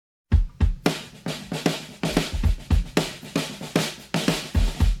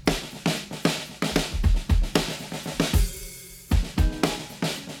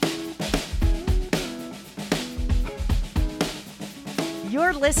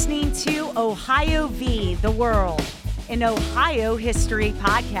listening to Ohio v. the World, an Ohio history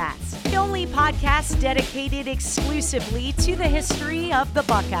podcast. The only podcast dedicated exclusively to the history of the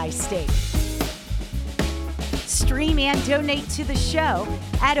Buckeye State. Stream and donate to the show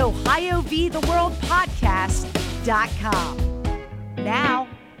at OhioVTheWorldPodcast.com. Now,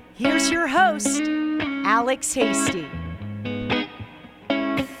 here's your host, Alex Hasty.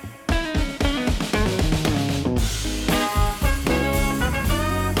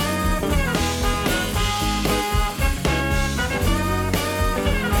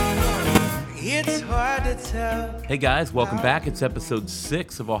 Hey guys, welcome back. It's episode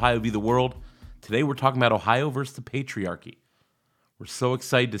 6 of Ohio v. the World. Today we're talking about Ohio versus the Patriarchy. We're so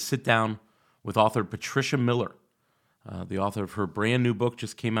excited to sit down with author Patricia Miller. The author of her brand new book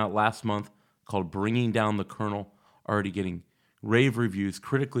just came out last month called Bringing Down the Colonel, already getting rave reviews,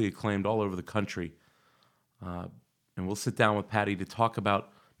 critically acclaimed all over the country. And we'll sit down with Patty to talk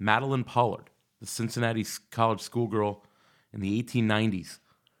about Madeline Pollard, the Cincinnati college schoolgirl in the 1890s,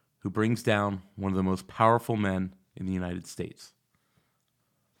 who brings down one of the most powerful men in the United States.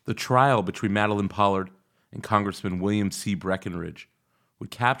 The trial between Madeline Pollard and Congressman William C. Breckinridge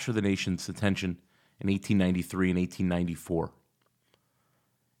would capture the nation's attention in 1893 and 1894.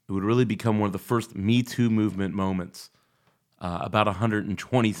 It would really become one of the first Me Too movement moments, about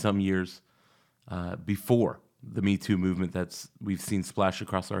 120-some years before the Me Too movement we've seen splash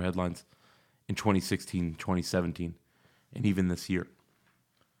across our headlines in 2016, 2017, and even this year.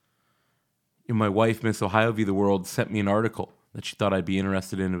 My wife, Miss Ohio v. the World, sent me an article that she thought I'd be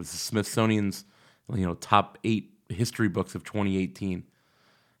interested in. It was the Smithsonian's, top 8 history books of 2018.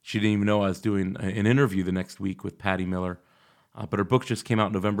 She didn't even know I was doing an interview the next week with Patty Miller, but her book just came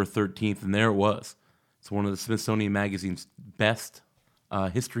out November 13th, and there it was. It's one of the Smithsonian Magazine's best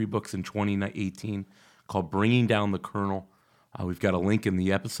history books in 2018, called Bringing Down the Colonel. We've got a link in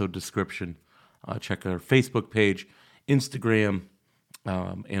the episode description. Check our Facebook page, Instagram,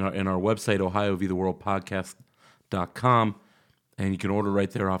 and our website, OhioVTheWorldPodcast.com, and you can order right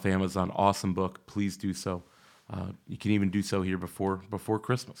there off Amazon. Awesome book. Please do so. You can even do so here before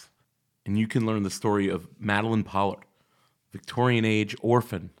Christmas. And you can learn the story of Madeline Pollard, Victorian age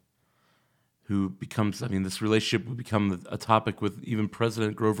orphan, who becomes, this relationship would become a topic with even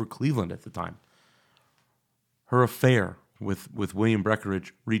President Grover Cleveland at the time. Her affair with William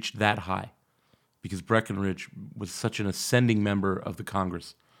Breckinridge reached that high, because Breckinridge was such an ascending member of the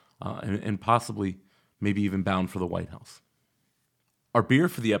Congress and possibly maybe even bound for the White House. Our beer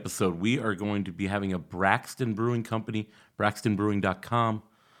for the episode, we are going to be having a Braxton Brewing Company, braxtonbrewing.com,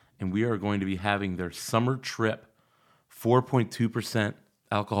 and we are going to be having their Summer Trip, 4.2%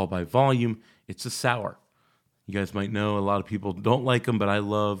 alcohol by volume. It's a sour. You guys might know a lot of people don't like them, but I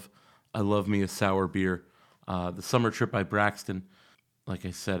love me a sour beer. The Summer Trip by Braxton, like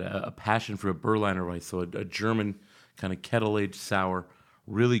I said, a passion for a Berliner Weiss, so a German kind of kettle-aged sour,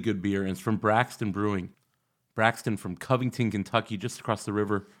 really good beer, and it's from Braxton Brewing. Braxton from Covington, Kentucky, just across the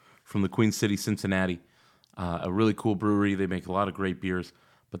river from the Queen City, Cincinnati. A really cool brewery. They make a lot of great beers,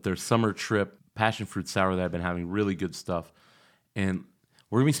 but their Summer Trip passion fruit sour that I've been having, really good stuff. And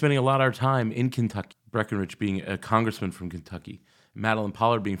we're going to be spending a lot of our time in Kentucky, Breckinridge being a congressman from Kentucky, Madeline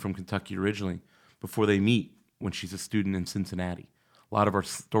Pollard being from Kentucky originally, before they meet when she's a student in Cincinnati. A lot of our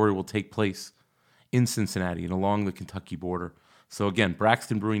story will take place in Cincinnati and along the Kentucky border. So again,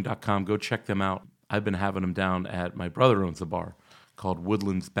 braxtonbrewing.com, go check them out. I've been having them down at, my brother owns a bar called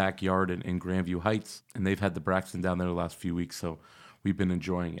Woodland's Backyard in Grandview Heights, and they've had the Braxton down there the last few weeks, so we've been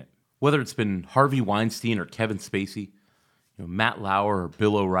enjoying it. Whether it's been Harvey Weinstein or Kevin Spacey, Matt Lauer or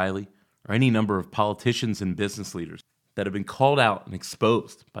Bill O'Reilly, or any number of politicians and business leaders that have been called out and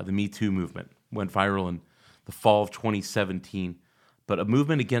exposed by the Me Too movement, went viral in the fall of 2017, but a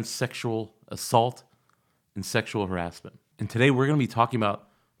movement against sexual assault and sexual harassment. And today we're going to be talking about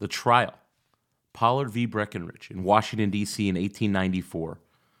the trial, Pollard v. Breckinridge in Washington, D.C. in 1894,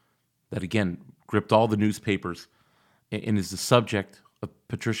 that again gripped all the newspapers and is the subject of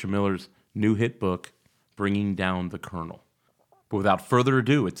Patricia Miller's new hit book, Bringing Down the Colonel. But without further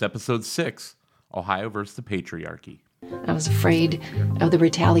ado, it's episode 6, Ohio versus the Patriarchy. I was afraid of the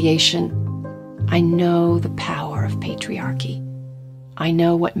retaliation. I know the power of patriarchy. I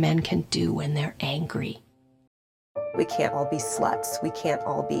know what men can do when they're angry. We can't all be sluts. We can't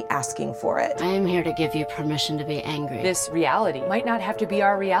all be asking for it. I am here to give you permission to be angry. This reality might not have to be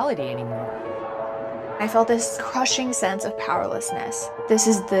our reality anymore. I felt this crushing sense of powerlessness. This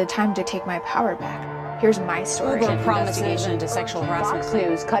is the time to take my power back. Here's my story. Uber promises into sexual harassment. Fox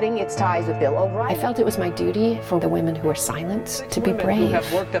News cutting its ties with Bill O'Reilly. I felt it was my duty for the women who were silenced to be brave. Who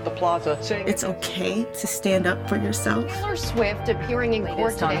have worked at the plaza saying It's okay to stand up for yourself. Taylor Swift appearing in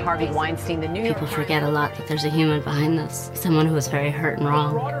court On today. Harvey Weinstein, the New York People forget a lot that there's a human behind this. Someone who was very hurt and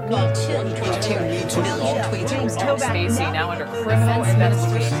wrong. Spacey now under criminal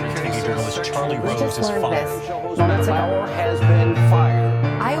investigation. journalist Charlie We Rose just is learned fired. this moments ago. Power has been fired.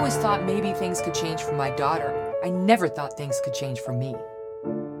 I always thought maybe things could change for my daughter. I never thought things could change for me.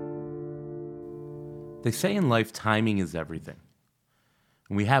 They say in life, timing is everything.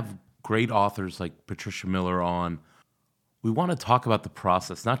 And we have great authors like Patricia Miller on. We want to talk about the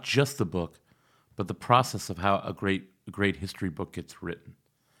process, not just the book, but the process of how a great history book gets written.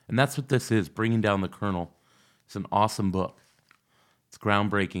 And that's what this is, Bringing Down the Colonel. It's an awesome book. It's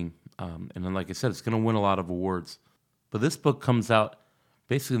groundbreaking. And then, like I said, it's going to win a lot of awards. But this book comes out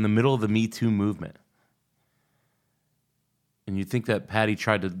basically in the middle of the Me Too movement. And you'd think that Patty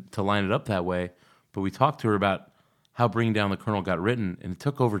tried to line it up that way, but we talked to her about how Bringing Down the Colonel got written, and it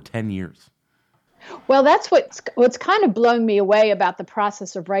took over 10 years. Well, that's what's kind of blown me away about the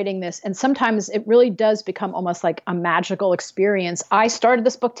process of writing this. And sometimes it really does become almost like a magical experience. I started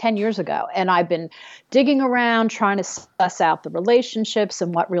this book 10 years ago, and I've been digging around trying to suss out the relationships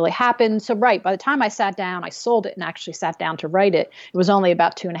and what really happened. So, right, by the time I sat down, I sold it and actually sat down to write it. It was only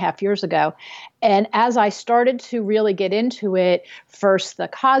about 2.5 years ago. And as I started to really get into it, first the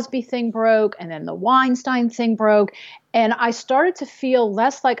Cosby thing broke, and then the Weinstein thing broke. And I started to feel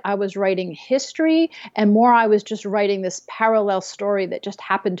less like I was writing history and more I was just writing this parallel story that just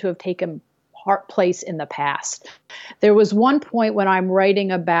happened to have taken place in the past. There was one point when I'm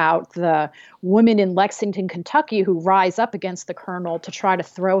writing about the women in Lexington, Kentucky, who rise up against the colonel to try to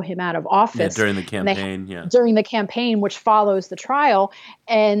throw him out of office. Yeah, during the campaign, During the campaign, which follows the trial.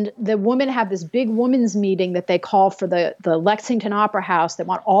 And the women have this big women's meeting that they call for the Lexington Opera House. They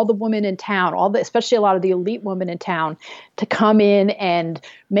want all the women in town, especially a lot of the elite women in town, to come in and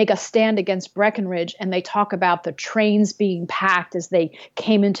make a stand against Breckinridge. And they talk about the trains being packed as they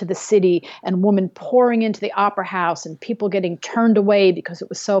came into the city and women pouring into the Opera House and people getting turned away because it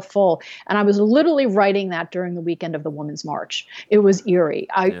was so full. And I was literally writing that during the weekend of the Women's March. It was eerie.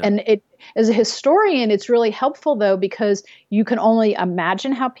 And as a historian, it's really helpful, though, because you can only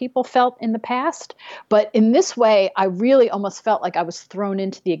imagine how people felt in the past. But in this way, I really almost felt like I was thrown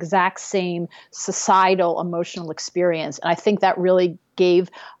into the exact same societal emotional experience. And I think that really gave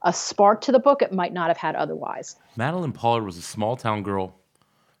a spark to the book it might not have had otherwise. Madeline Pollard was a small-town girl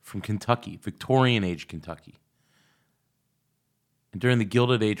from Kentucky, Victorian-age Kentucky. And during the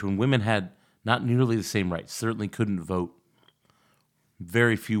Gilded Age, when women had not nearly the same rights, certainly couldn't vote,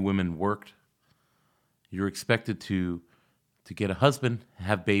 very few women worked. You're expected to get a husband,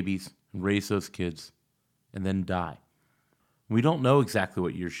 have babies, and raise those kids, and then die. We don't know exactly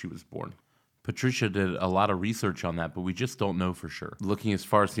what year she was born. Patricia did a lot of research on that, but we just don't know for sure. Looking as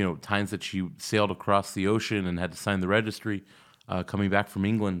far as, times that she sailed across the ocean and had to sign the registry, coming back from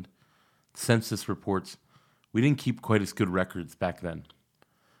England, census reports, we didn't keep quite as good records back then.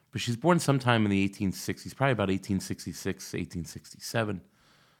 But she's born sometime in the 1860s, probably about 1866, 1867.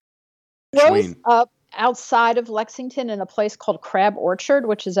 Rose up outside of Lexington in a place called Crab Orchard,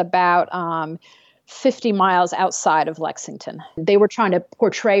 which is about 50 miles outside of Lexington. They were trying to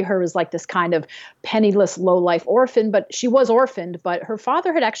portray her as like this kind of penniless, low-life orphan, but she was orphaned, but her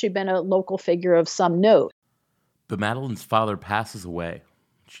father had actually been a local figure of some note. But Madeline's father passes away.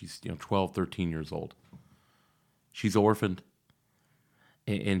 She's 12, 13 years old. She's orphaned.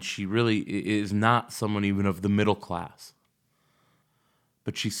 And she really is not someone even of the middle class.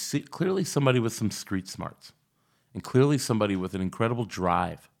 But she's clearly somebody with some street smarts. And clearly somebody with an incredible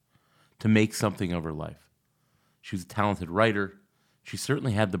drive to make something of her life. She was a talented writer. She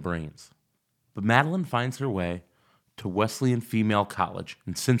certainly had the brains. But Madeline finds her way to Wesleyan Female College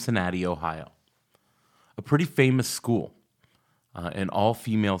in Cincinnati, Ohio. A pretty famous school. An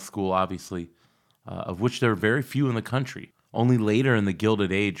all-female school, obviously, of which there are very few in the country. Only later in the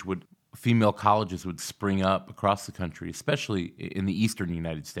Gilded Age would female colleges would spring up across the country, especially in the eastern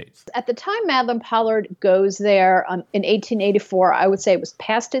United States. At the time Madeline Pollard goes there in 1884, I would say it was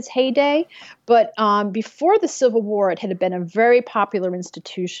past its heyday. But before the Civil War, it had been a very popular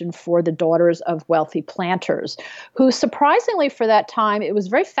institution for the daughters of wealthy planters, who surprisingly for that time, it was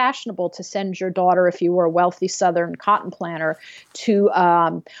very fashionable to send your daughter, if you were a wealthy Southern cotton planter, to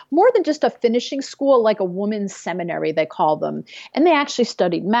more than just a finishing school, like a woman's seminary, they call them. And they actually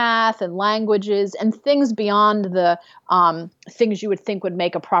studied math math and languages and things beyond the things you would think would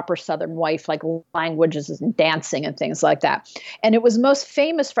make a proper Southern wife, like languages and dancing and things like that. And it was most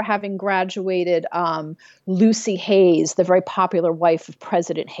famous for having graduated Lucy Hayes, the very popular wife of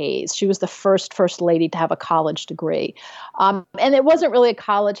President Hayes. She was the first lady to have a college degree. And it wasn't really a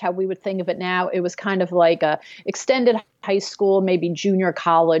college how we would think of it now. It was kind of like a extended high school, maybe junior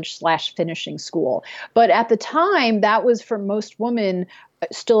college / finishing school. But at the time, that was for most women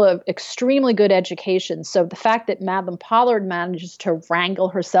still an extremely good education. So the fact that Madeline Pollard manages to wrangle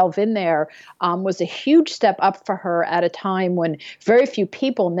herself in there was a huge step up for her at a time when very few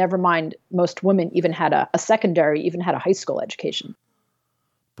people, never mind most women, even had a secondary, even had a high school education.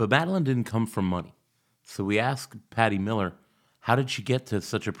 But Madeline didn't come from money. So we asked Patty Miller, how did she get to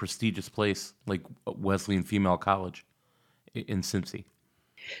such a prestigious place like Wesleyan Female College in Cincy?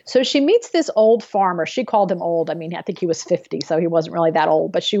 So she meets this old farmer. She called him old. I mean, I think he was 50, so he wasn't really that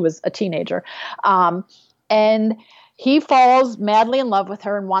old, but she was a teenager. And he falls madly in love with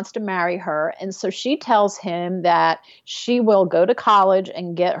her and wants to marry her. And so she tells him that she will go to college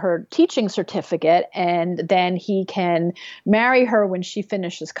and get her teaching certificate, and then he can marry her when she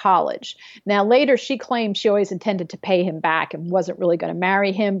finishes college. Now, later she claimed she always intended to pay him back and wasn't really going to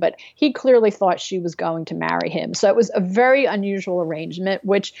marry him, but he clearly thought she was going to marry him. So it was a very unusual arrangement,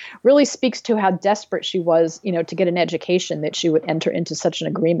 which really speaks to how desperate she was, to get an education, that she would enter into such an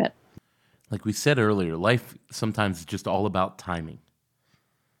agreement. Like we said earlier, life sometimes is just all about timing.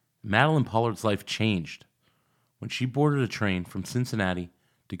 Madeline Pollard's life changed when she boarded a train from Cincinnati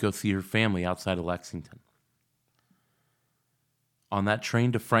to go see her family outside of Lexington. On that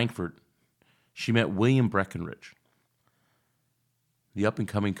train to Frankfort, she met William Breckinridge, the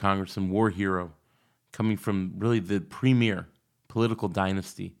up-and-coming congressman, war hero, coming from really the premier political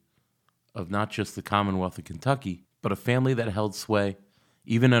dynasty of not just the Commonwealth of Kentucky, but a family that held sway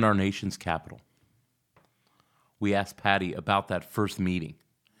even in our nation's capital. We asked Patty about that first meeting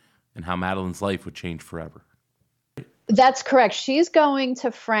and how Madeline's life would change forever. That's correct. She's going to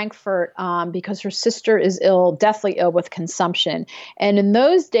Frankfurt because her sister is deathly ill with consumption. And in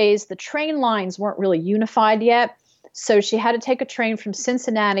those days, the train lines weren't really unified yet. So she had to take a train from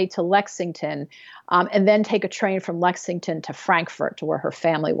Cincinnati to Lexington, and then take a train from Lexington to Frankfurt, to where her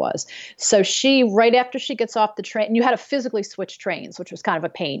family was. So she, right after she gets off the train, and you had to physically switch trains, which was kind of a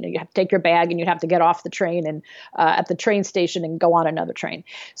pain. You have to take your bag and you'd have to get off the train and at the train station and go on another train.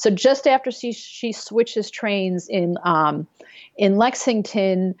 So just after she switches trains in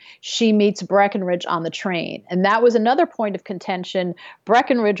Lexington, she meets Breckinridge on the train. And that was another point of contention.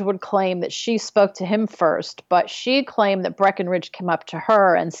 Breckinridge would claim that she spoke to him first, but she claimed that Breckinridge came up to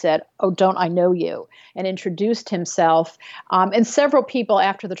her and said, "Oh, don't I know you?" and introduced himself. And several people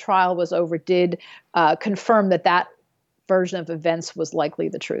after the trial was over did confirm that version of events was likely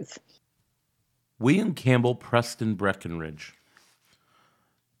the truth. William Campbell Preston Breckinridge,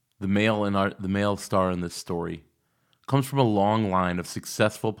 the male star in this story, comes from a long line of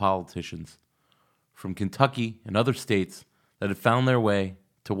successful politicians from Kentucky and other states that had found their way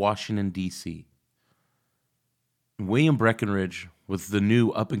to Washington, D.C. William Breckinridge was the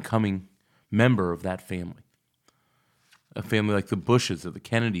new up-and-coming member of that family. A family like the Bushes or the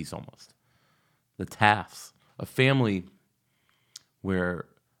Kennedys almost. The Tafts. A family where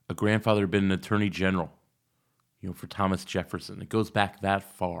a grandfather had been an attorney general, for Thomas Jefferson. It goes back that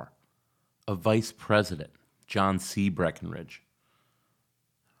far. A vice president, John C. Breckinridge.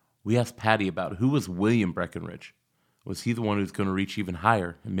 We asked Patty about who was William Breckinridge. Was he the one who's going to reach even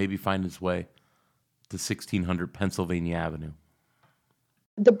higher and maybe find his way to 1600 Pennsylvania Avenue?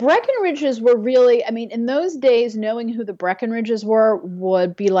 The Breckinridges were really, in those days, knowing who the Breckinridges were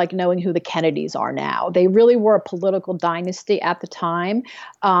would be like knowing who the Kennedys are now. They really were a political dynasty at the time.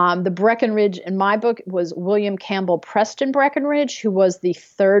 The Breckinridge, in my book, was William Campbell Preston Breckinridge, who was the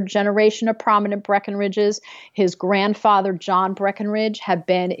third generation of prominent Breckinridges. His grandfather, John Breckinridge, had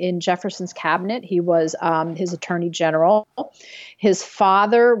been in Jefferson's cabinet. He was his attorney general. His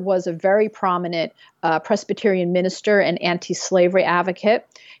father was a very prominent Presbyterian minister and anti-slavery advocate.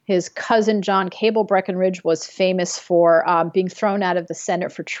 His cousin, John Cable Breckinridge, was famous for being thrown out of the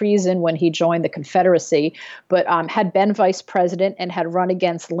Senate for treason when he joined the Confederacy, but had been vice president and had run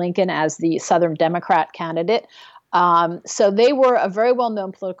against Lincoln as the Southern Democrat candidate. So they were a very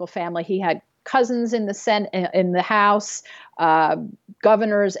well-known political family. He had cousins in the Senate, in the House,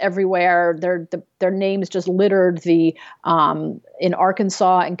 governors everywhere. Their names just littered in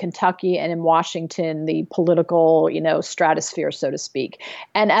Arkansas and Kentucky and in Washington, the political, stratosphere, so to speak.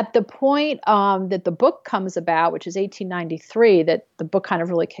 And at the point that the book comes about, which is 1893, that the book kind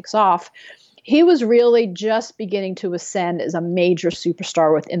of really kicks off, he was really just beginning to ascend as a major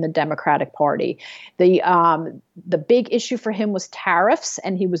superstar within the Democratic Party. The big issue for him was tariffs,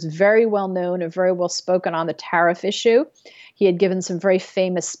 and he was very well known and very well spoken on the tariff issue. He had given some very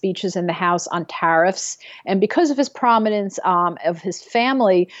famous speeches in the House on tariffs. And because of his prominence of his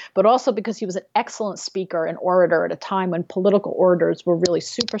family, but also because he was an excellent speaker and orator at a time when political orators were really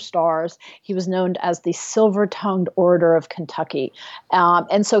superstars, he was known as the silver-tongued orator of Kentucky.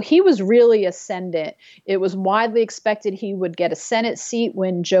 And so he was really ascendant. It was widely expected he would get a Senate seat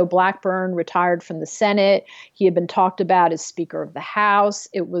when Joe Blackburn retired from the Senate. He had been talked about as Speaker of the House.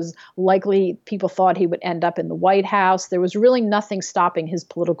 It was likely people thought he would end up in the White House. There was really nothing stopping his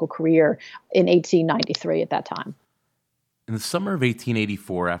political career in 1893 at that time. In the summer of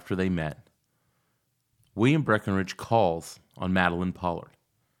 1884, after they met, William Breckinridge calls on Madeline Pollard.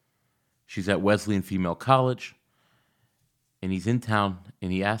 She's at Wesleyan Female College, and he's in town,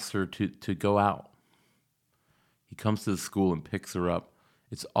 and he asks her to go out. He comes to the school and picks her up.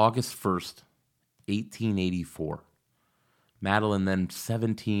 It's August 1st, 1884. Madeline then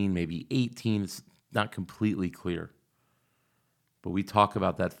 17, maybe 18. It's not completely clear. But we talk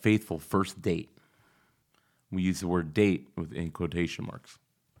about that faithful first date. We use the word date in quotation marks.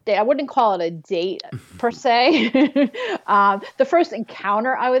 I wouldn't call it a date per se. The first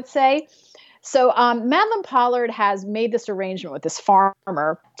encounter, I would say. So Madeline Pollard has made this arrangement with this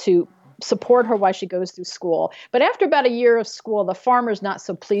farmer to support her while she goes through school. But after about a year of school, the farmer's not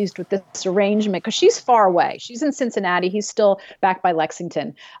so pleased with this arrangement because she's far away. She's in Cincinnati. He's still back by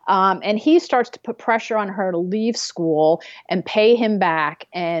Lexington. And he starts to put pressure on her to leave school and pay him back.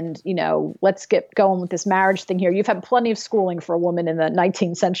 And, let's get going with this marriage thing here. You've had plenty of schooling for a woman in the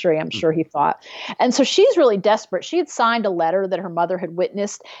 19th century, I'm sure he thought. And so she's really desperate. She had signed a letter that her mother had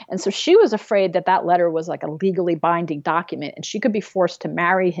witnessed. And so she was afraid that that letter was like a legally binding document and she could be forced to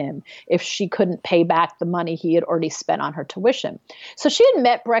marry him if she couldn't pay back the money he had already spent on her tuition. So she had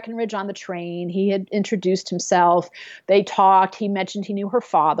met Breckinridge on the train. He had introduced himself. They talked. He mentioned he knew her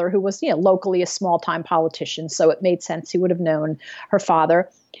father, who was, locally a small-time politician. So it made sense he would have known her father.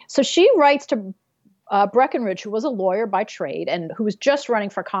 So she writes to Breckinridge, who was a lawyer by trade and who was just running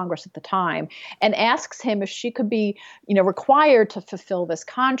for Congress at the time, and asks him if she could be, required to fulfill this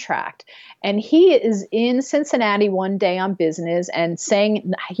contract. And he is in Cincinnati one day on business and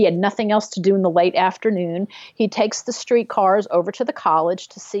saying he had nothing else to do in the late afternoon. He takes the streetcars over to the college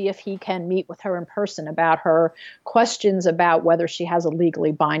to see if he can meet with her in person about her questions about whether she has a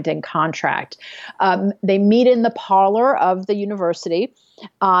legally binding contract. They meet in the parlor of the university,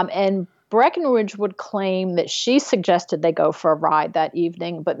 and Breckinridge would claim that she suggested they go for a ride that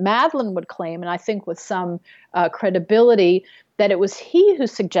evening, but Madeline would claim, and I think with some credibility, that it was he who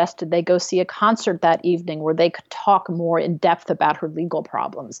suggested they go see a concert that evening where they could talk more in depth about her legal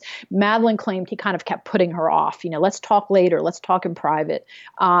problems. Madeline claimed he kind of kept putting her off. Let's talk later. Let's talk in private.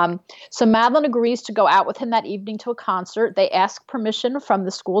 So Madeline agrees to go out with him that evening to a concert. They ask permission from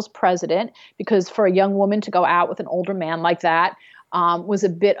the school's president because for a young woman to go out with an older man like that was a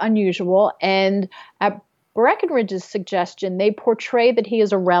bit unusual. And at Breckinridge's suggestion, they portray that he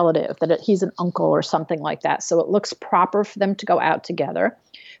is a relative, that he's an uncle or something like that. So it looks proper for them to go out together.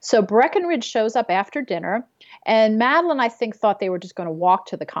 So Breckinridge shows up after dinner, and Madeline, I think, thought they were just going to walk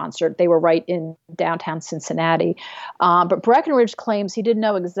to the concert. They were right in downtown Cincinnati. But Breckinridge claims he didn't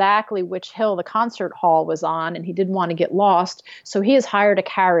know exactly which hill the concert hall was on, and he didn't want to get lost. So he has hired a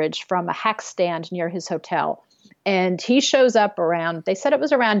carriage from a hack stand near his hotel. And he shows up they said it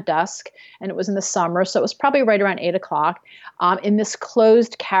was around dusk, and it was in the summer, so it was probably right around 8 o'clock, in this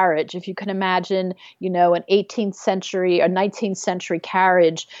closed carriage. If you can imagine, an 18th century or 19th century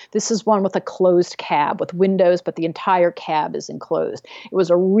carriage, this is one with a closed cab with windows, but the entire cab is enclosed. It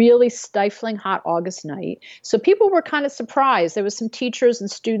was a really stifling hot August night. So people were kind of surprised. There was some teachers and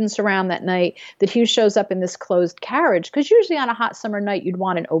students around that night that he shows up in this closed carriage, because usually on a hot summer night, you'd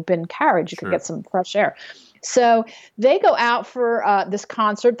want an open carriage. You could get some fresh air. So they go out for this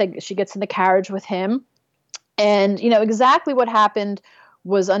concert. She gets in the carriage with him. And, exactly what happened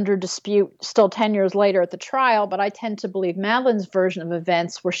was under dispute still 10 years later at the trial. But I tend to believe Madeline's version of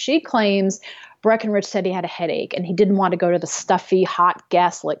events, where she claims Breckinridge said he had a headache and he didn't want to go to the stuffy, hot,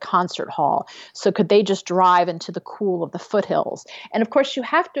 gaslit concert hall. So could they just drive into the cool of the foothills? And of course, you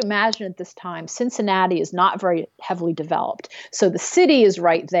have to imagine at this time, Cincinnati is not very heavily developed. So the city is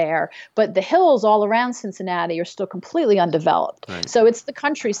right there, but the hills all around Cincinnati are still completely undeveloped. Right. So it's the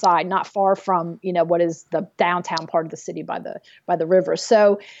countryside, not far from, what is the downtown part of the city by the river.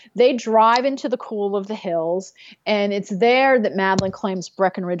 So they drive into the cool of the hills, and it's there that Madeline claims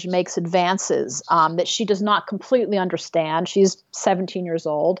Breckinridge makes advances is that she does not completely understand. She's 17 years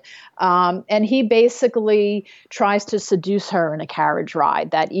old. And he basically tries to seduce her in a carriage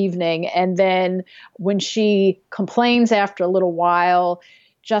ride that evening. And then when she complains after a little while,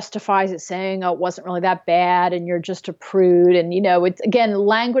 justifies it saying, oh, it wasn't really that bad and you're just a prude. And, it's, again,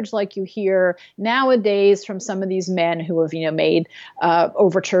 language like you hear nowadays from some of these men who have, made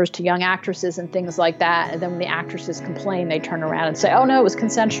overtures to young actresses and things like that. And then when the actresses complain, they turn around and say, oh, no, it was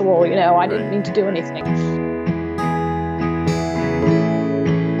consensual. I didn't mean to do anything.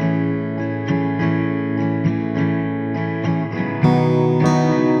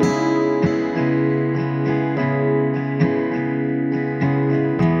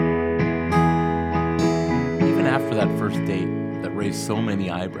 So many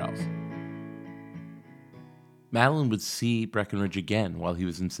eyebrows. Madeline would see Breckenridge again while he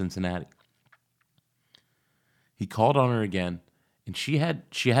was in Cincinnati. He called on her again, and she had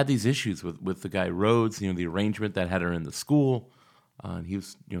these issues with the guy Rhodes, the arrangement that had her in the school, and he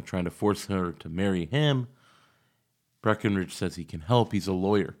was trying to force her to marry him. Breckenridge says he can help. He's a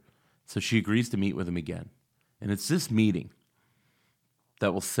lawyer, so she agrees to meet with him again, and it's this meeting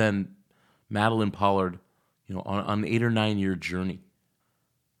that will send Madeline Pollard, on an 8 or 9 year journey.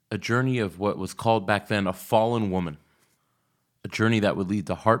 A journey of what was called back then a fallen woman. A journey that would lead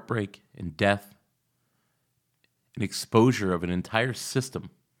to heartbreak and death, an exposure of an entire system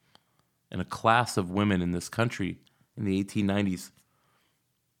and a class of women in this country in the 1890s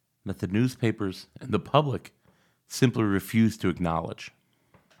that the newspapers and the public simply refused to acknowledge.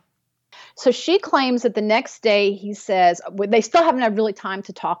 So she claims that the next day he says, they still haven't had really time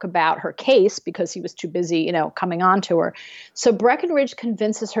to talk about her case because he was too busy, coming on to her. So Breckenridge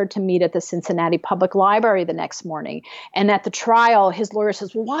convinces her to meet at the Cincinnati Public Library the next morning. And at the trial, his lawyer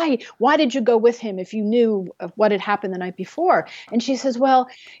says, well, why did you go with him if you knew of what had happened the night before? And she says, well,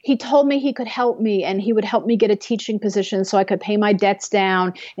 he told me he could help me and he would help me get a teaching position so I could pay my debts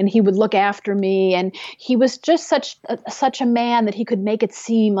down and he would look after me. And he was just such a man that he could make it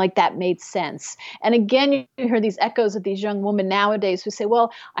seem like that made sense. And again, you hear these echoes of these young women nowadays who say,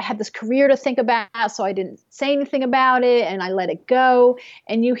 well, I had this career to think about, so I didn't say anything about it and I let it go.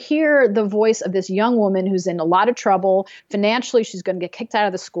 And you hear the voice of this young woman who's in a lot of trouble. Financially, she's going to get kicked out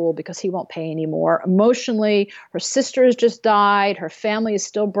of the school because he won't pay anymore. Emotionally, her sister has just died. Her family is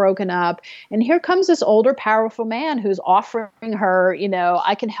still broken up. And here comes this older, powerful man who's offering her,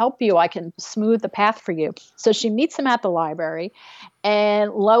 I can help you. I can smooth the path for you. So she meets him at the library.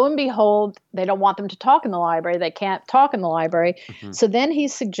 And lo and behold, they don't want them to talk in the library. They can't talk in the library. Mm-hmm. So then he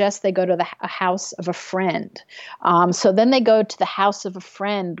suggests they go to the house of a friend. So then they go to the house of a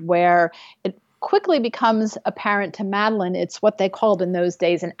friend where it quickly becomes apparent to Madeline it's what they called in those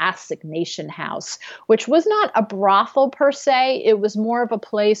days an assignation house, which was not a brothel per se. It was more of a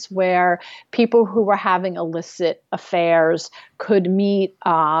place where people who were having illicit affairs could meet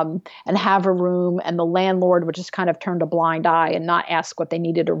and have a room, and the landlord would just kind of turn a blind eye and not ask what they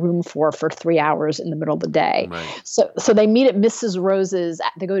needed a room for 3 hours in the middle of the day. Right. So they meet at Mrs. Rose's.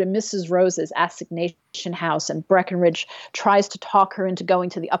 They go to Mrs. Rose's assignation house, and Breckenridge tries to talk her into going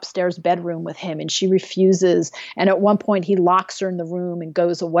to the upstairs bedroom with him, and she refuses. And at one point, he locks her in the room and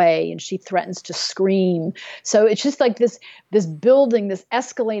goes away, and she threatens to scream. So it's just like this building, this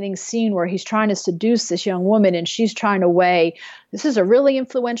escalating scene where he's trying to seduce this young woman, and she's trying to weigh, this is a really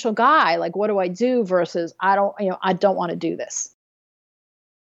influential guy. Like, what do I do? Versus, I don't want to do this.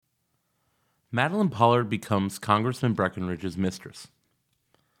 Madeline Pollard becomes Congressman Breckenridge's mistress.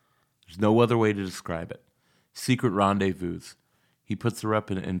 There's no other way to describe it. Secret rendezvous. He puts her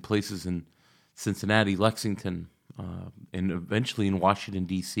up in places in Cincinnati, Lexington, and eventually in Washington,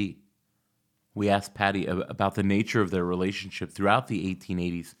 D.C. We asked Patty about the nature of their relationship throughout the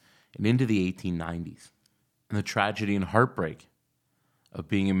 1880s and into the 1890s, and the tragedy and heartbreak of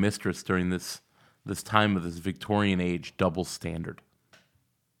being a mistress during this time of this Victorian age double standard.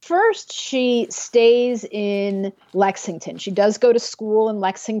 First, she stays in Lexington. She does go to school in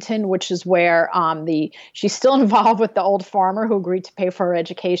Lexington, which is where she's still involved with the old farmer who agreed to pay for her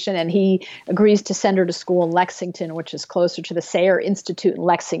education, and he agrees to send her to school in Lexington, which is closer to the Sayre Institute in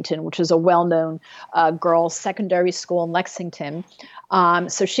Lexington, which is a well-known girls' secondary school in Lexington.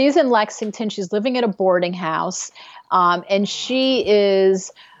 So she's in Lexington. She's living at a boarding house, and she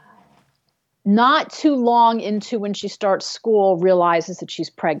is not too long into when she starts school, realizes that she's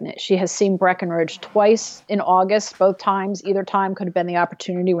pregnant. She has seen Breckinridge twice in August, both times. Either time could have been the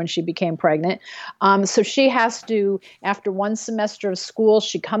opportunity when she became pregnant. So she has to, after one semester of school,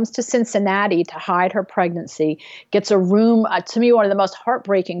 she comes to Cincinnati to hide her pregnancy, gets a room, to me, one of the most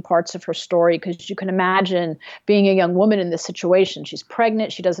heartbreaking parts of her story, because you can imagine being a young woman in this situation. She's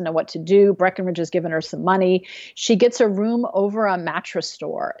pregnant. She doesn't know what to do. Breckinridge has given her some money. She gets a room over a mattress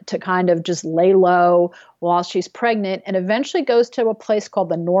store to kind of just lay low while she's pregnant, and eventually goes to a place called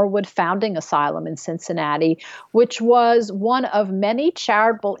the Norwood Foundling Asylum in Cincinnati, which was one of many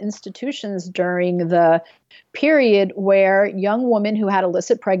charitable institutions during the period where young women who had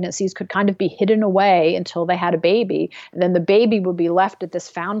illicit pregnancies could kind of be hidden away until they had a baby. And then the baby would be left at this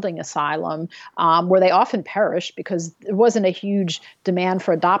foundling asylum where they often perished because there wasn't a huge demand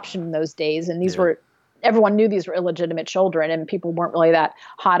for adoption in those days. And these were everyone knew these were illegitimate children, and people weren't really that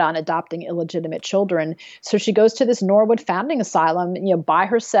hot on adopting illegitimate children. So she goes to this Norwood Foundling Asylum, by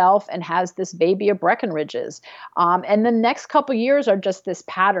herself, and has this baby of Breckinridge's. And the next couple years are just this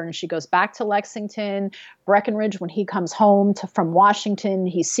pattern. She goes back to Lexington. Breckinridge, when he comes home from Washington,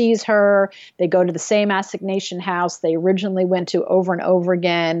 he sees her. They go to the same assignation house they originally went to over and over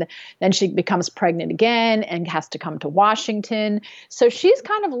again. Then she becomes pregnant again and has to come to Washington. So she's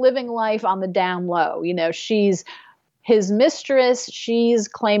kind of living life on the down low. She's his mistress. She's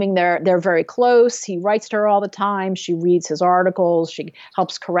claiming they're very close. He writes to her all the time. She reads his articles. She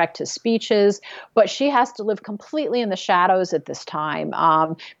helps correct his speeches. But she has to live completely in the shadows at this time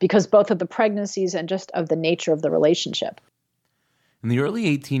because both of the pregnancies and just of the nature of the relationship. In the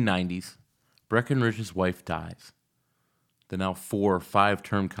early 1890s, Breckinridge's wife dies. The now 4 or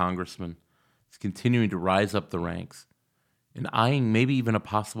 5-term congressman is continuing to rise up the ranks and eyeing maybe even a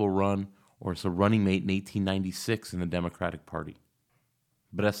possible run or as a running mate in 1896 in the Democratic Party.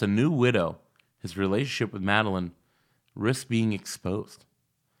 But as a new widow, his relationship with Madeline risks being exposed.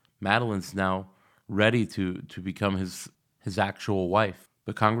 Madeline's now ready to become his actual wife,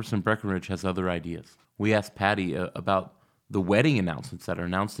 but Congressman Breckinridge has other ideas. We asked Patty about the wedding announcements that are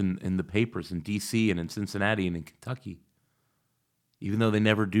announced in the papers in D.C. and in Cincinnati and in Kentucky, even though they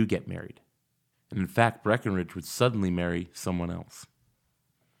never do get married. And in fact, Breckinridge would suddenly marry someone else.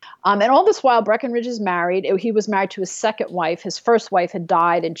 And all this while, Breckinridge is married. He was married to his second wife. His first wife had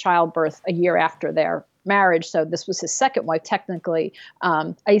died in childbirth a year after their marriage, so this was his second wife, technically,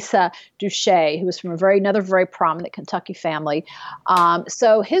 Asa Duché, who was from another very prominent Kentucky family.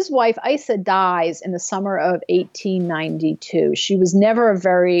 So his wife, Asa, dies in the summer of 1892. She was never a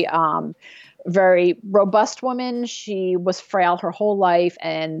very robust woman. She was frail her whole life,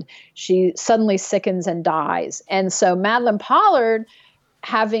 and she suddenly sickens and dies. And so Madeline Pollard,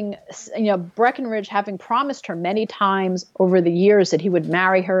 Breckinridge having promised her many times over the years that he would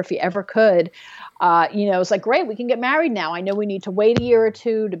marry her if he ever could, it's like, great, we can get married now. I know we need to wait a year or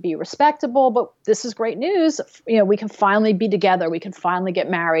two to be respectable, but this is great news. We can finally be together. We can finally get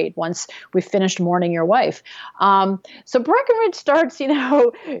married once we've finished mourning your wife. So Breckinridge starts,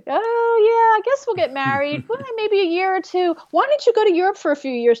 oh yeah, I guess we'll get married. Well, maybe a year or two. Why don't you go to Europe for a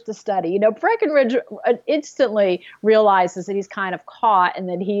few years to study? Breckinridge instantly realizes that he's kind of caught and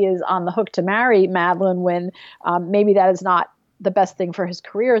that he is on the hook to marry Madeline when maybe that is not the best thing for his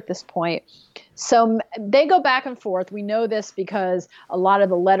career at this point. So they go back and forth. We know this because a lot of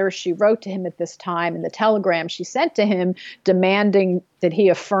the letters she wrote to him at this time and the telegrams she sent to him demanding that he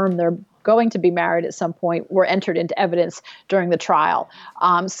affirm they're going to be married at some point were entered into evidence during the trial.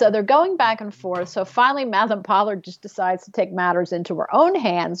 So they're going back and forth. So finally, Madeline Pollard just decides to take matters into her own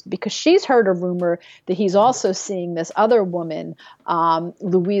hands because she's heard a rumor that he's also seeing this other woman,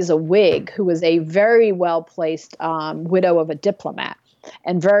 Louisa Wigg, who was a very well-placed widow of a diplomat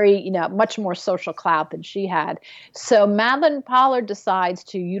and very, much more social clout than she had. So Madeline Pollard decides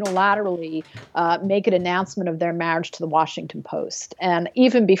to unilaterally make an announcement of their marriage to the Washington Post. And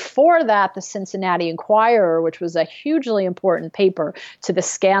even before that, the Cincinnati Enquirer, which was a hugely important paper to the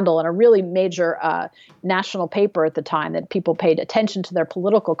scandal and a really major national paper at the time that people paid attention to their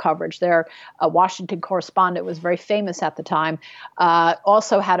political coverage. Their Washington correspondent was very famous at the time,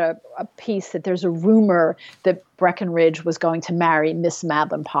 also had a piece that there's a rumor that Breckinridge was going to marry Miss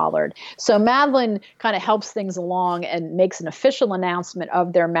Madeline Pollard. So Madeline kind of helps things along and makes an official announcement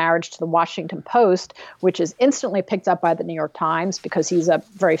of their marriage to the Washington Post, which is instantly picked up by the New York Times because he's a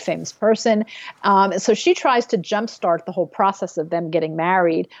very famous person. So she tries to jumpstart the whole process of them getting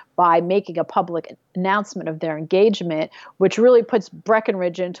married by making a public announcement of their engagement, which really puts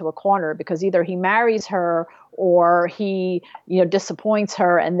Breckinridge into a corner because either he marries her or he, disappoints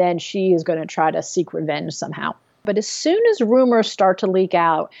her, and then she is going to try to seek revenge somehow. But as soon as rumors start to leak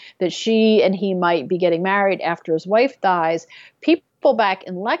out that she and he might be getting married after his wife dies, people back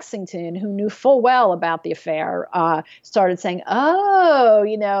in Lexington who knew full well about the affair started saying, oh,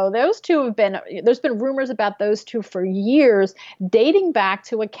 those two there's been rumors about those two for years, dating back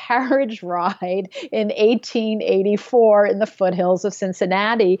to a carriage ride in 1884 in the foothills of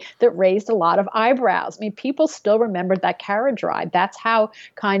Cincinnati that raised a lot of eyebrows. I mean, people still remembered that carriage ride. That's how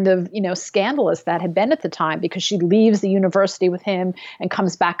kind of, scandalous that had been at the time, because she leaves the university with him and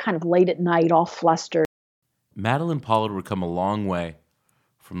comes back kind of late at night, all flustered. Madeline Pollard would come a long way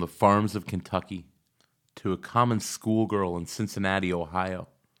from the farms of Kentucky to a common schoolgirl in Cincinnati, Ohio.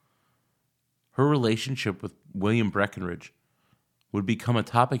 Her relationship with William Breckinridge would become a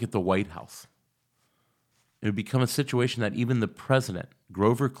topic at the White House. It would become a situation that even the president,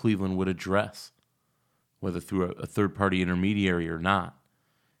 Grover Cleveland, would address, whether through a third-party intermediary or not.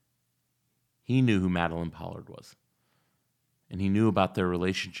 He knew who Madeline Pollard was, and he knew about their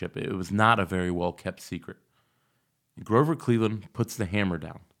relationship. It was not a very well-kept secret. Grover Cleveland puts the hammer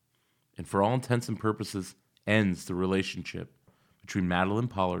down and, for all intents and purposes, ends the relationship between Madeline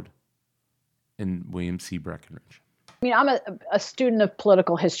Pollard and William C. Breckinridge. I mean, I'm a student of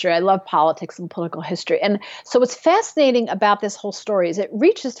political history. I love politics and political history. And so what's fascinating about this whole story is it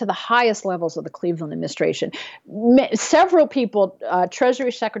reaches to the highest levels of the Cleveland administration. Several people,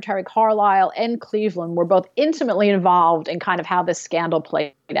 Treasury Secretary Carlisle and Cleveland, were both intimately involved in kind of how this scandal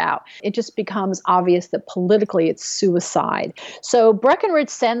played out. It just becomes obvious that politically it's suicide. So Breckinridge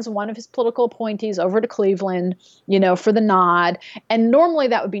sends one of his political appointees over to Cleveland, for the nod. And normally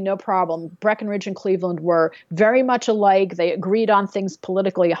that would be no problem. Breckinridge and Cleveland were very much alike. They agreed on things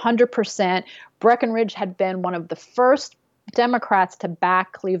politically 100%. Breckinridge had been one of the first Democrats to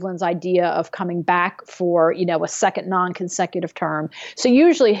back Cleveland's idea of coming back for, a second non-consecutive term. So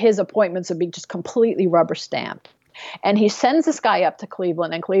usually his appointments would be just completely rubber stamped. And he sends this guy up to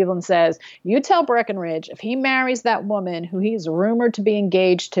Cleveland, and Cleveland says, you tell Breckinridge if he marries that woman who he's rumored to be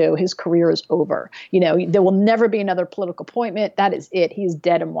engaged to, his career is over. There will never be another political appointment. That is it. He's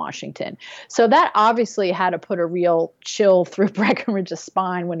dead in Washington. So that obviously had to put a real chill through Breckinridge's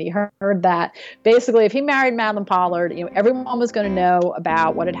spine when he heard that. Basically, if he married Madeline Pollard, everyone was going to know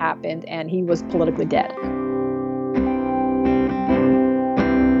about what had happened, and he was politically dead.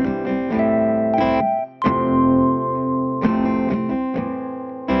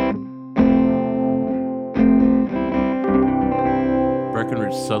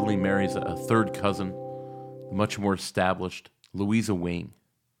 Breckinridge suddenly marries a third cousin, much more established, Louisa Wing.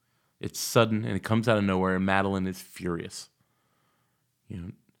 It's sudden and it comes out of nowhere, and Madeline is furious.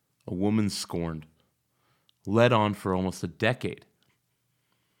 A woman scorned, led on for almost a decade.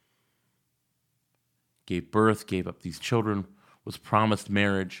 Gave birth, gave up these children, was promised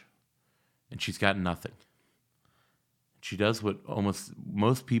marriage, and she's got nothing. She does what almost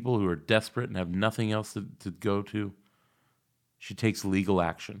most people who are desperate and have nothing else to go to. She takes legal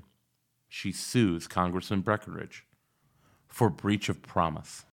action. She sues Congressman Breckinridge for breach of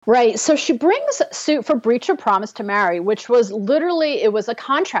promise. Right. So she brings suit for breach of promise to marry, which was literally, it was a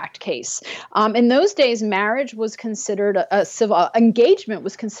contract case. In those days, marriage was considered a civil engagement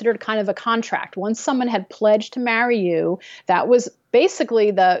was considered kind of a contract. Once someone had pledged to marry you, that was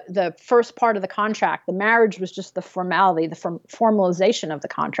basically the first part of the contract. The marriage was just the formality, the formalization of the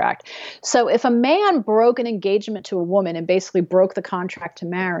contract. So if a man broke an engagement to a woman and basically broke the contract to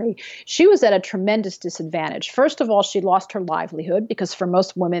marry, she was at a tremendous disadvantage. First of all, she lost her livelihood, because for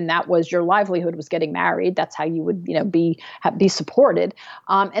most women, that was your livelihood was getting married. That's how you would, be supported.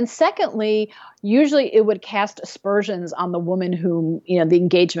 And secondly, usually it would cast aspersions on the woman whom, the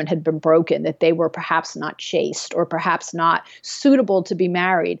engagement had been broken, that they were perhaps not chaste or perhaps not suitable to be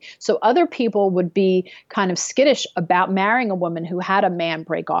married. So other people would be kind of skittish about marrying a woman who had a man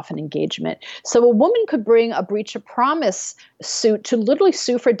break off an engagement. So a woman could bring a breach of promise suit to literally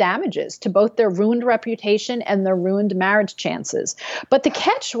sue for damages to both their ruined reputation and their ruined marriage chances. But the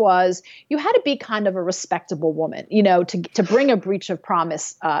catch was you had to be kind of a respectable woman, to bring a breach of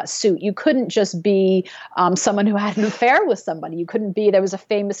promise suit. You couldn't just be someone who had an affair with somebody. You couldn't be, there was a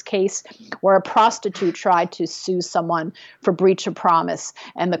famous case where a prostitute tried to sue someone for breach of promise,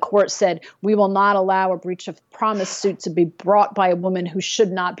 and the court said, we will not allow a breach of promise suit to be brought by a woman who should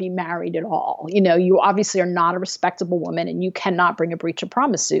not be married at all. You obviously are not a respectable woman, and you cannot bring a breach of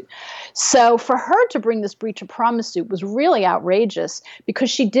promise suit. So for her to bring this breach of promise suit was really outrageous, because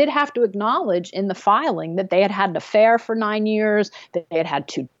she did have to acknowledge in the filing that they had had an affair for 9 years, that they had had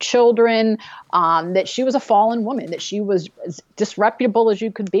 2 children, that she was a fallen woman, that she was as disreputable as you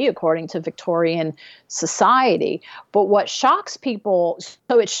could be according to Victorian society. But what shocks people.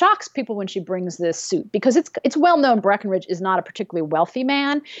 So it shocks people when she brings this suit because it's well known Breckinridge is not a particularly wealthy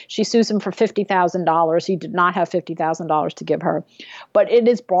man. She sues him for $50,000. He did not have $50,000 to give her, but it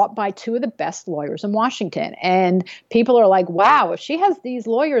is brought by two of the best lawyers in Washington. And people are like, wow, if she has these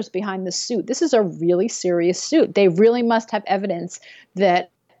lawyers behind this suit, this is a really serious suit. They really must have evidence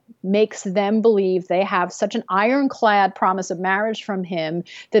that makes them believe they have such an ironclad promise of marriage from him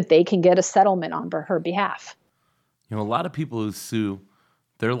that they can get a settlement on her behalf. You know, a lot of people who sue,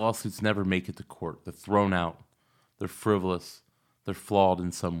 their lawsuits never make it to court. They're thrown out. They're frivolous. They're flawed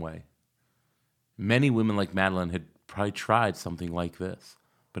in some way. Many women like Madeleine had probably tried something like this,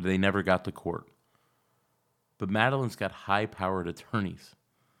 but they never got to court. But Madeleine's got high-powered attorneys.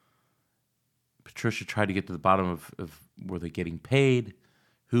 Patricia tried to get to the bottom of were they getting paid?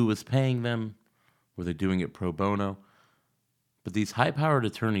 Who was paying them? Were they doing it pro bono? But these high-powered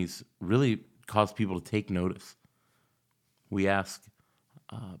attorneys really cause people to take notice. We asked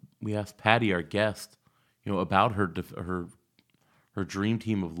Patty, our guest, about her dream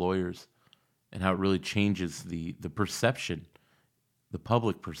team of lawyers and how it really changes the perception, the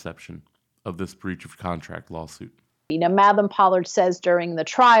public perception of this breach of contract lawsuit. Madeleine Pollard says during the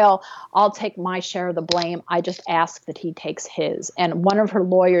trial, I'll take my share of the blame. I just ask that he takes his. And one of her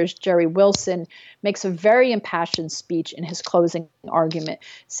lawyers, Jerry Wilson, makes a very impassioned speech in his closing argument,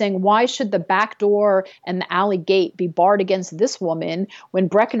 saying, why should the back door and the alley gate be barred against this woman when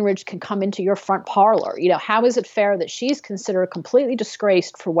Breckinridge can come into your front parlor? How is it fair that she's considered completely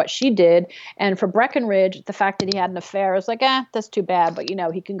disgraced for what she did? And for Breckinridge, the fact that he had an affair is like, that's too bad. But,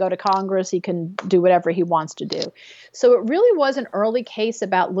 he can go to Congress. He can do whatever he wants to do. So it really was an early case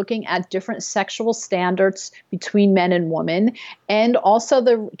about looking at different sexual standards between men and women, and also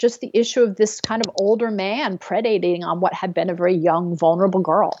the issue of this kind of older man predating on what had been a very young, vulnerable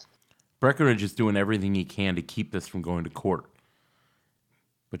girl. Breckinridge is doing everything he can to keep this from going to court,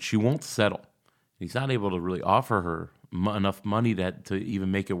 but she won't settle. He's not able to really offer her enough money to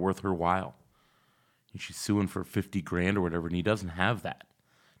even make it worth her while. And she's suing for $50,000 or whatever, and he doesn't have that.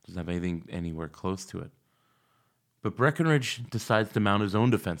 Doesn't have anything anywhere close to it. But Breckinridge decides to mount his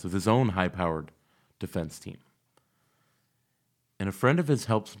own defense with his own high-powered defense team. And a friend of his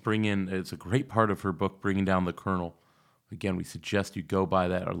helps bring in, it's a great part of her book, Bringing Down the Colonel. Again, we suggest you go by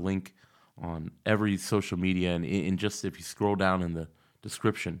that, our link on every social media. And just if you scroll down in the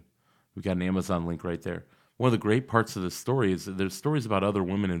description, we've got an Amazon link right there. One of the great parts of this story is that there's stories about other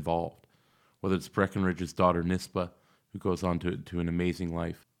women involved, whether it's Breckinridge's daughter, Nisba, who goes on to an amazing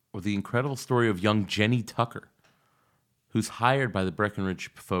life, or the incredible story of young Jenny Tucker, who's hired by the Breckinridge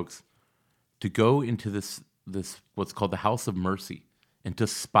folks to go into this what's called the House of Mercy and to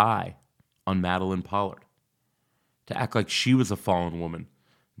spy on Madeleine Pollard, to act like she was a fallen woman,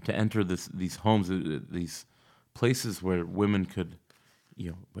 to enter these homes, these places where women could,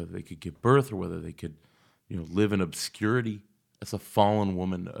 whether they could give birth or whether they could, live in obscurity as a fallen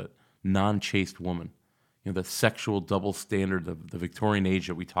woman, a non-chaste woman, the sexual double standard of the Victorian age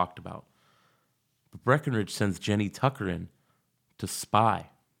that we talked about. But Breckinridge sends Jenny Tucker in to spy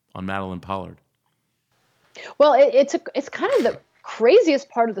on Madeleine Pollard. Well, it's kind of the craziest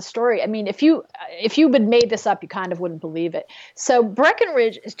part of the story. I mean, if you had made this up, you kind of wouldn't believe it. So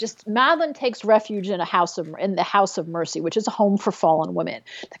Breckinridge is Madeleine takes refuge in the House of Mercy, which is a home for fallen women.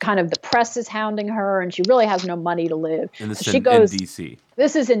 The press is hounding her, and she really has no money to live. And this is in D.C.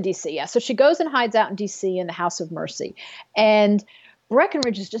 This is in D.C. Yeah. So she goes and hides out in D.C. in the House of Mercy, and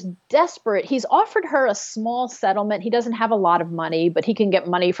Breckinridge is just desperate. He's offered her a small settlement. He doesn't have a lot of money, but he can get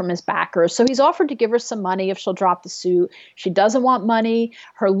money from his backers. So he's offered to give her some money if she'll drop the suit. She doesn't want money.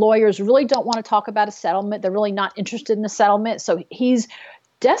 Her lawyers really don't want to talk about a settlement. They're really not interested in a settlement. So he's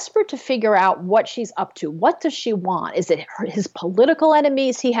desperate to figure out what she's up to. What does she want? Is it his political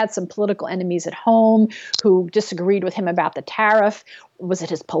enemies? He had some political enemies at home who disagreed with him about the tariff. Was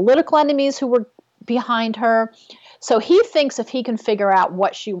it his political enemies who were behind her? So he thinks if he can figure out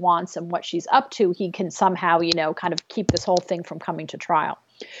what she wants and what she's up to, he can somehow, kind of keep this whole thing from coming to trial.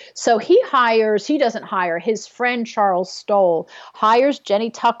 So he doesn't hire, his friend Charles Stoll hires Jenny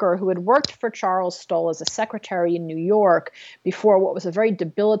Tucker, who had worked for Charles Stoll as a secretary in New York before what was a very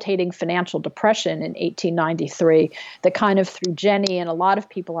debilitating financial depression in 1893 that kind of threw Jenny and a lot of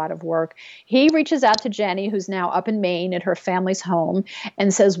people out of work. He reaches out to Jenny, who's now up in Maine at her family's home,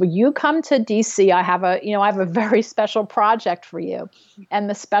 and says, will you come to DC? I have a very special project for you. And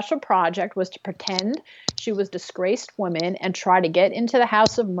the special project was to pretend she was a disgraced woman and try to get into the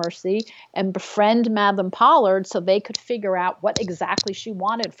House of Mercy and befriend Madeleine Pollard so they could figure out what exactly she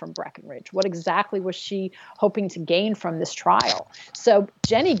wanted from Breckinridge. What exactly was she hoping to gain from this trial? So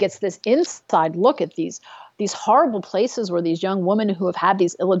Jenny gets this inside look at these these horrible places where these young women who have had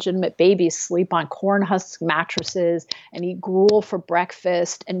these illegitimate babies sleep on corn husk mattresses and eat gruel for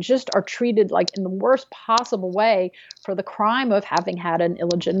breakfast and just are treated like in the worst possible way for the crime of having had an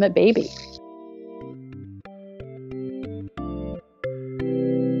illegitimate baby.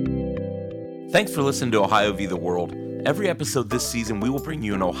 Thanks for listening to Ohio v. the World. Every episode this season, we will bring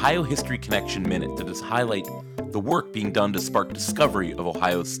you an Ohio History Connection Minute to just highlight the work being done to spark discovery of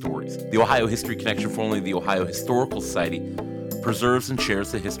Ohio's stories. The Ohio History Connection, formerly the Ohio Historical Society, preserves and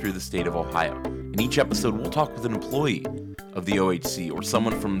shares the history of the state of Ohio. In each episode, we'll talk with an employee of the OHC or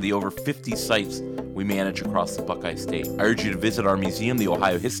someone from the over 50 sites we manage across the Buckeye State. I urge you to visit our museum, the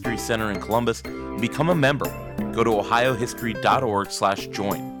Ohio History Center in Columbus, and become a member. Go to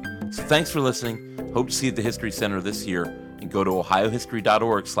ohiohistory.org/join. So thanks for listening. Hope to see you at the History Center this year, and go to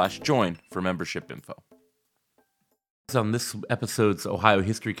ohiohistory.org/join for membership info. On this episode's Ohio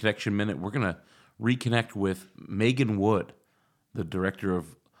History Connection Minute, we're going to reconnect with Megan Wood, the Director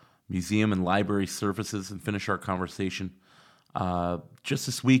of Museum and Library Services, and finish our conversation. Just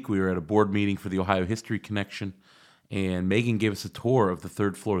this week, we were at a board meeting for the Ohio History Connection, and Megan gave us a tour of the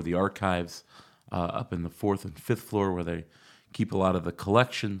third floor of the archives, up in the fourth and fifth floor where they keep a lot of the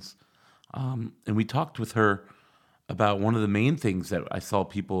collections. And we talked with her about one of the main things that I saw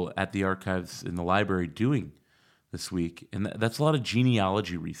people at the archives in the library doing this week, and that's a lot of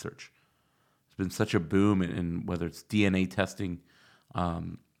genealogy research. It's been such a boom in whether it's DNA testing,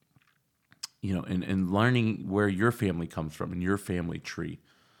 and learning where your family comes from and your family tree.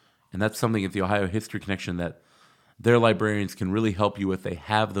 And that's something at the Ohio History Connection that their librarians can really help you with. They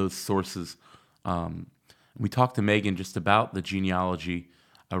have those sources. We talked to Megan just about the genealogy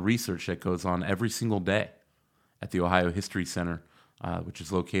research that goes on every single day at the Ohio History Center, which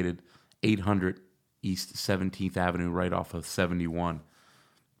is located 800 East 17th Avenue, right off of 71.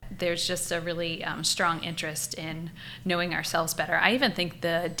 There's just a really strong interest in knowing ourselves better. I even think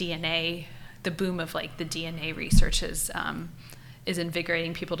the boom of like the DNA research is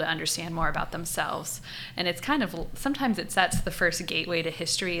invigorating people to understand more about themselves. And it's kind of, sometimes it sets the first gateway to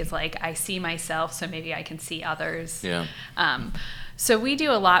history is like, I see myself, so maybe I can see others. Yeah. So we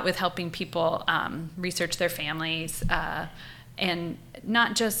do a lot with helping people research their families, and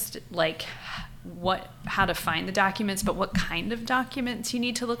not just like how to find the documents, but what kind of documents you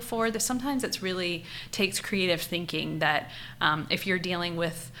need to look for. Sometimes it's really takes creative thinking that if you're dealing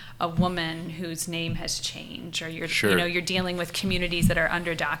with a woman whose name has changed, or you're dealing with communities that are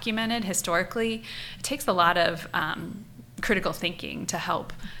underdocumented historically, it takes a lot of critical thinking to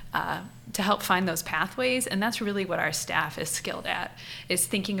help find those pathways. And that's really what our staff is skilled at, is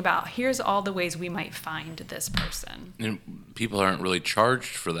thinking about, here's all the ways we might find this person. And people aren't really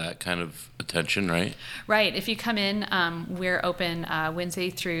charged for that kind of attention, right? Right. If you come in, we're open Wednesday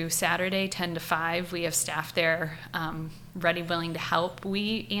through Saturday, 10 to 5. We have staff there ready, willing to help.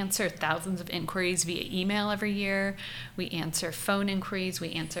 We answer thousands of inquiries via email every year. We answer phone inquiries.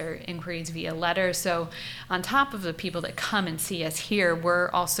 We answer inquiries via letter. So on top of the people that come and see us here, we're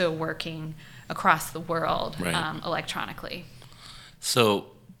also working across the world, right, electronically. So,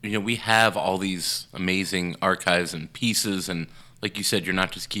 we have all these amazing archives and pieces, and like you said, you're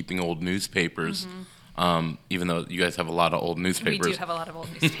not just keeping old newspapers, even though you guys have a lot of old newspapers. We do have a lot of old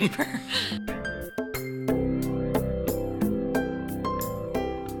newspaper.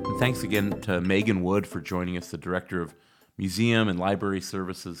 Thanks again to Megan Wood for joining us, the Director of Museum and Library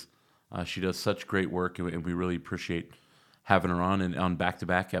Services. She does such great work, and we really appreciate having her on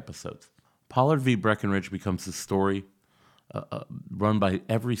back-to-back episodes. Pollard v. Breckenridge becomes the story run by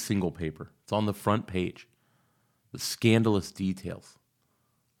every single paper. It's on the front page. The scandalous details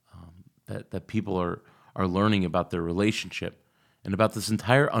that people are learning about their relationship and about this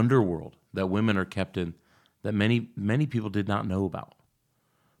entire underworld that women are kept in that many people did not know about.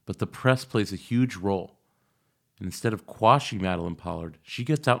 But the press plays a huge role. And instead of quashing Madeline Pollard, she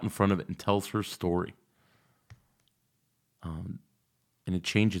gets out in front of it and tells her story. And it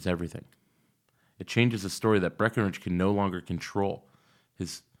changes everything. It changes a story that Breckenridge can no longer control.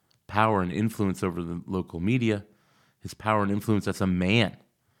 His power and influence over the local media, his power and influence as a man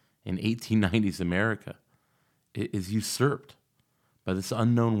in 1890s America is usurped by this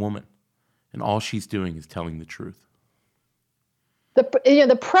unknown woman. And all she's doing is telling the truth.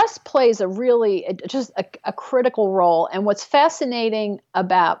 The press plays a critical role. And what's fascinating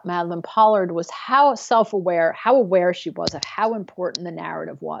about Madeline Pollard was how aware she was of how important the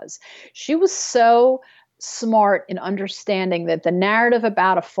narrative was. She was so smart in understanding that the narrative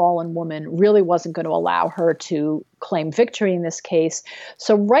about a fallen woman really wasn't going to allow her to claim victory in this case.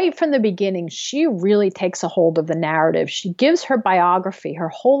 So right from the beginning, she really takes a hold of the narrative. She gives her biography, her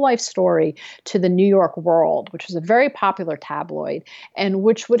whole life story, to the New York World, which was a very popular tabloid, and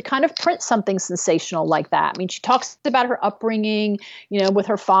which would kind of print something sensational like that. I mean, she talks about her upbringing, with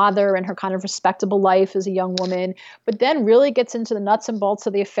her father and her kind of respectable life as a young woman, but then really gets into the nuts and bolts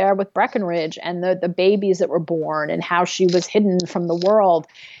of the affair with Breckinridge and the babies that were born and how she was hidden from the world.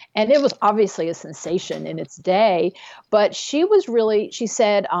 And it was obviously a sensation in its day, but she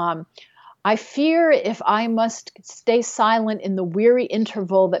said, I fear if I must stay silent in the weary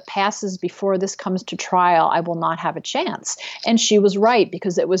interval that passes before this comes to trial, I will not have a chance. And she was right,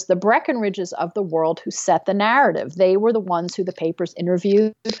 because it was the Breckinridges of the world who set the narrative. They were the ones who the papers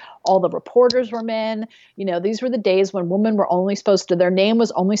interviewed. All the reporters were men. These were the days when women were their name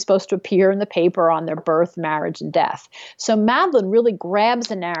was only supposed to appear in the paper on their birth, marriage, and death. So Madeleine really grabs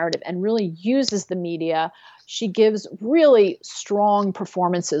the narrative and really uses the media. She gives really strong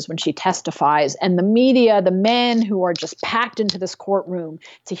performances when she testifies. And the media, the men who are just packed into this courtroom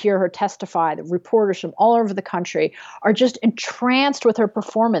to hear her testify, the reporters from all over the country, are just entranced with her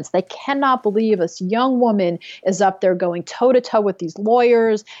performance. They cannot believe this young woman is up there going toe-to-toe with these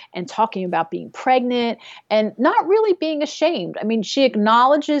lawyers and talking about being pregnant and not really being ashamed. I mean, she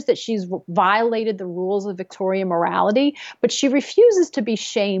acknowledges that she's violated the rules of Victorian morality, but she refuses to be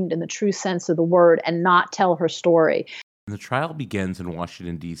shamed in the true sense of the word and not tell her story. The trial begins in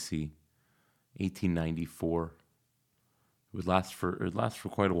Washington, D.C., 1894. It would last for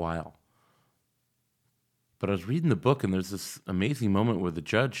quite a while. But I was reading the book, and there's this amazing moment where the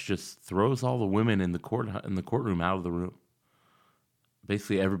judge just throws all the women in the courtroom out of the room.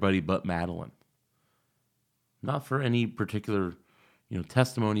 Basically, everybody but Madeleine. Not for any particular,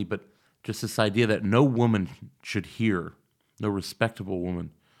 testimony, but just this idea that no woman should hear, no respectable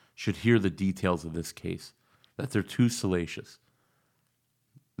woman should hear the details of this case. That they're too salacious,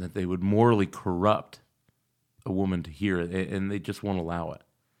 that they would morally corrupt a woman to hear it, and they just won't allow it.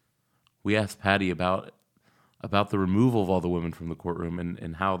 We asked Patty about the removal of all the women from the courtroom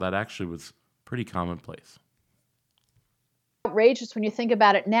and how that actually was pretty commonplace. Outrageous when you think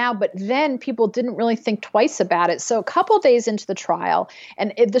about it now, but then people didn't really think twice about it. So a couple of days into the trial,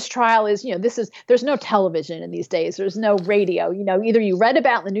 and this trial is, there's no television in these days. There's no radio. Either you read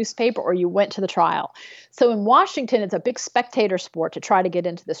about it in the newspaper or you went to the trial. So in Washington, it's a big spectator sport to try to get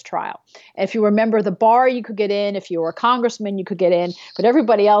into this trial. And if you remember the bar, you could get in. If you were a congressman, you could get in. But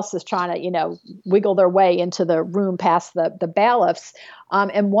everybody else is trying to, wiggle their way into the room past the bailiffs.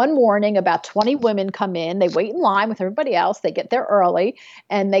 And one morning, about 20 women come in. They wait in line with everybody else. They get there early,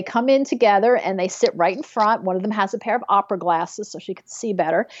 and they come in together, and they sit right in front. One of them has a pair of opera glasses so she can see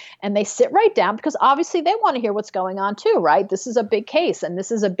better. And they sit right down because obviously they want to hear what's going on too, right? This is a big case, and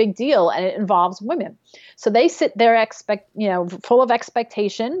this is a big deal, and it involves women. So they sit there full of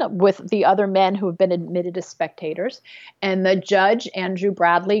expectation with the other men who have been admitted as spectators. And the judge, Andrew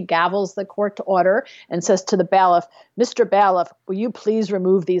Bradley, gavels the court to order and says to the bailiff, "Mr. Bailiff, will you please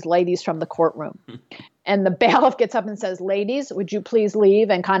remove these ladies from the courtroom?" And the bailiff gets up and says, "Ladies, would you please leave?"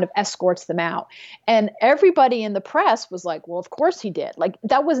 and kind of escorts them out. And everybody in the press was like, well, of course he did. Like,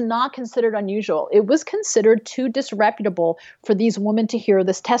 that was not considered unusual. It was considered too disreputable for these women to hear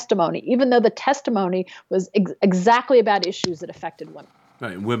this testimony, even though the testimony was exactly about issues that affected women.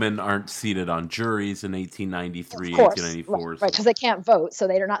 Right. Women aren't seated on juries in 1893, 1894. Right, because they can't vote, so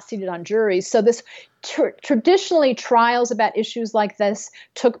they are not seated on juries. So this traditionally, trials about issues like this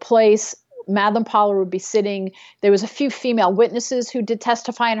took place. Madeleine Pollard would be sitting. There was a few female witnesses who did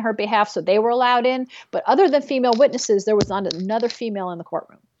testify on her behalf, so they were allowed in. But other than female witnesses, there was not another female in the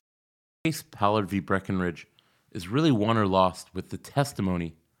courtroom. The case Pollard v. Breckinridge is really won or lost with the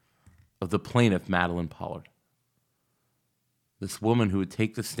testimony of the plaintiff, Madeleine Pollard. This woman who would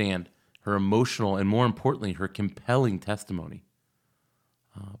take the stand, her emotional and, more importantly, her compelling testimony,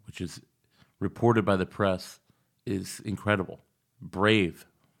 which is reported by the press, is incredible. Brave,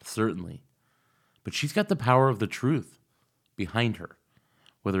 certainly. But she's got the power of the truth behind her,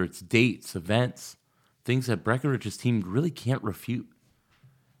 whether it's dates, events, things that Breckinridge's team really can't refute.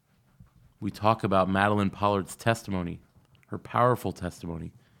 We talk about Madeleine Pollard's testimony, her powerful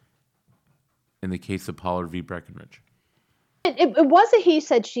testimony, in the case of Pollard v. Breckinridge. It was a he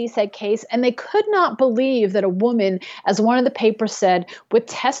said, she said case, and they could not believe that a woman, as one of the papers said, would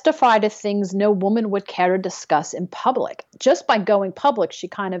testify to things no woman would care to discuss in public. Just by going public, she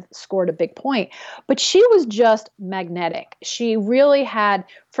kind of scored a big point. But she was just magnetic. She really had,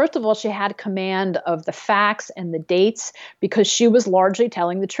 first of all, she had command of the facts and the dates because she was largely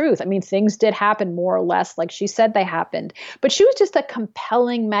telling the truth. I mean, things did happen more or less like she said they happened. But she was just a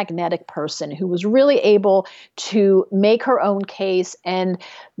compelling, magnetic person who was really able to make her own case, and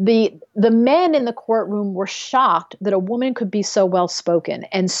the men in the courtroom were shocked that a woman could be so well spoken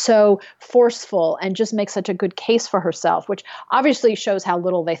and so forceful and just make such a good case for herself, which obviously shows how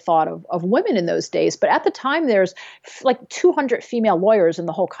little they thought of women in those days. But at the time, there's like 200 female lawyers in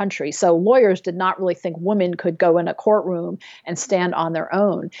the whole country, so lawyers did not really think women could go in a courtroom and stand on their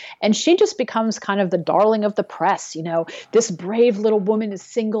own. And she just becomes kind of the darling of the press. You know, this brave little woman is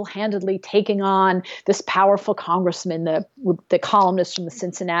single-handedly taking on this powerful congressman. The columnist from the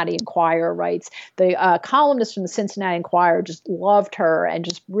Cincinnati Enquirer writes, the columnist from the Cincinnati Enquirer just loved her and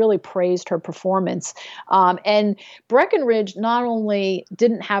just really praised her performance. And Breckinridge not only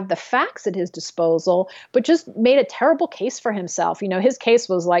didn't have the facts at his disposal, but just made a terrible case for himself. You know, his case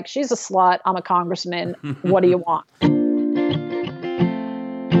was like, she's a slut, I'm a congressman, what do you want?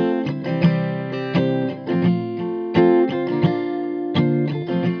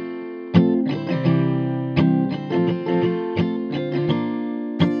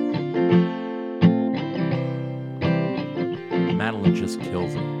 Madeline just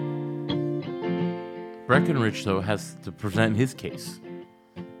kills him. Breckinridge, though, has to present his case.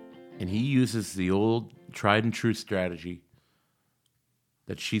 And he uses the old tried and true strategy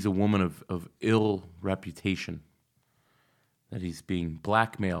that she's a woman of ill reputation, that he's being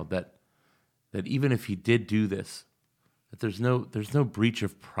blackmailed, that even if he did do this, that there's no breach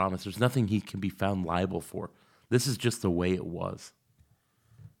of promise. There's nothing he can be found liable for. This is just the way it was.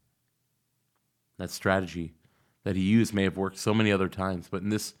 That strategy that he used may have worked so many other times, but in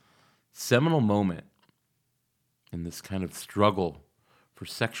this seminal moment, in this kind of struggle for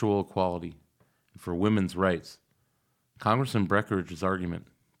sexual equality and for women's rights, Congressman Breckinridge's argument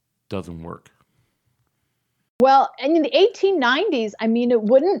doesn't work. Well, and in the 1890s, I mean, it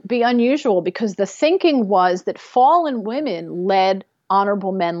wouldn't be unusual because the thinking was that fallen women led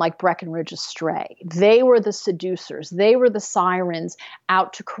honorable men like Breckinridge astray. They were the seducers. They were the sirens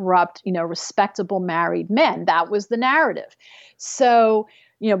out to corrupt, respectable married men. That was the narrative. So,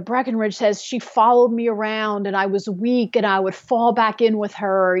 Breckinridge says she followed me around and I was weak and I would fall back in with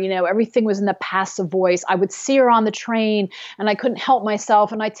her. Everything was in the passive voice. I would see her on the train and I couldn't help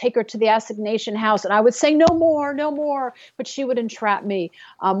myself. And I'd take her to the assignation house and I would say, no more, but she would entrap me.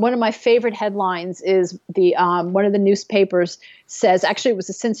 One of my favorite headlines is one of the newspapers says, actually it was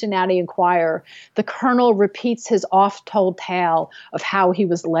the Cincinnati Enquirer, the colonel repeats his oft-told tale of how he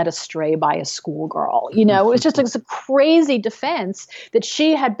was led astray by a schoolgirl. It was just like a crazy defense that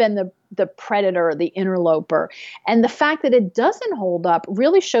she had been the predator, the interloper. And the fact that it doesn't hold up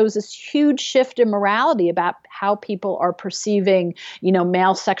really shows this huge shift in morality about how people are perceiving,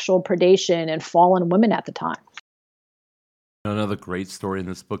 male sexual predation and fallen women at the time. Another great story in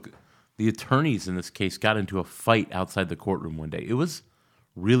this book, the attorneys in this case got into a fight outside the courtroom one day. It was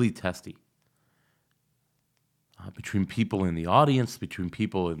really testy. Between people in the audience, between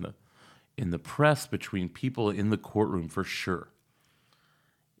people in the press, between people in the courtroom, for sure.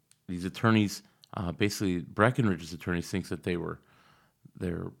 These attorneys, basically Breckinridge's attorneys, thinks that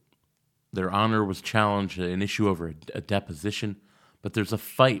their honor was challenged, an issue over a deposition, but there's a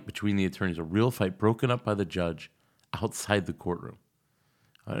fight between the attorneys, a real fight broken up by the judge outside the courtroom.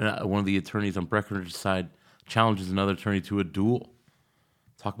 One of the attorneys on Breckinridge's side challenges another attorney to a duel.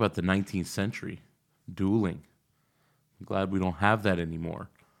 Talk about the 19th century, dueling. I'm glad we don't have that anymore.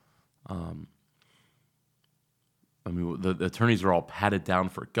 The attorneys are all patted down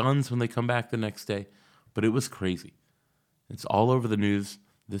for guns when they come back the next day, but it was crazy. It's all over the news,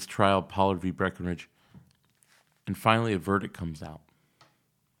 this trial, Pollard v. Breckinridge, and finally a verdict comes out.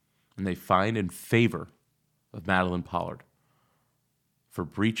 And they find in favor of Madeline Pollard for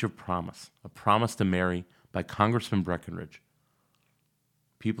breach of promise, a promise to marry by Congressman Breckinridge.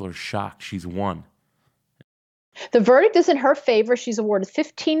 People are shocked. She's won. The verdict is in her favor. She's awarded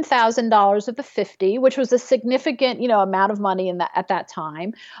 $15,000 of the $50,000, which was a significant, amount of money at that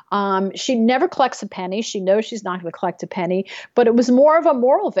time. She never collects a penny. She knows she's not going to collect a penny, but it was more of a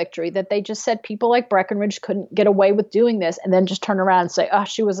moral victory that they just said people like Breckinridge couldn't get away with doing this, and then just turn around and say, "Oh,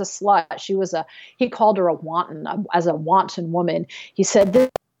 she was a slut. He called her a wanton, as a wanton woman." He said,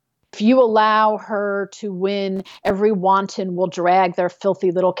 "If you allow her to win, every wanton will drag their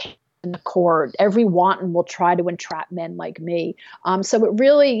filthy little the court. Every wanton will try to entrap men like me. So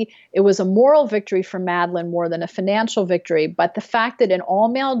it was a moral victory for Madeleine more than a financial victory. But the fact that an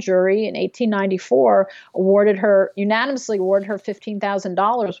all-male jury in 1894 unanimously awarded her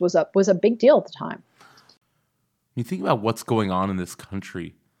 $15,000 was a big deal at the time. You think about what's going on in this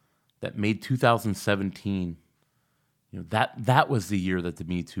country that made 2017, that was the year that the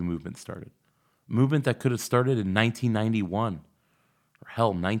Me Too movement started. A movement that could have started in 1991. Or hell,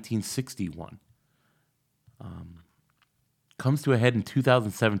 1961, comes to a head in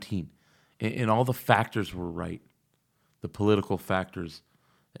 2017. And all the factors were right. The political factors,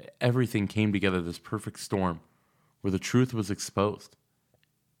 everything came together, this perfect storm where the truth was exposed.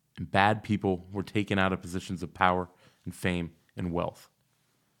 And bad people were taken out of positions of power and fame and wealth.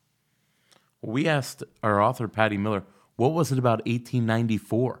 We asked our author, Patty Miller, what was it about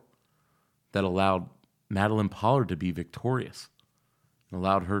 1894 that allowed Madeleine Pollard to be victorious?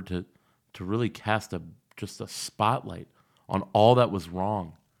 Allowed her to really cast just a spotlight on all that was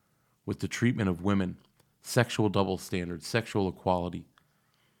wrong with the treatment of women, sexual double standards, sexual equality,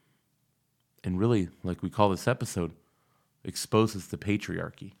 and really, like we call this episode, exposes the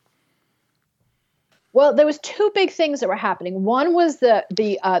patriarchy. Well, there was two big things that were happening. One was the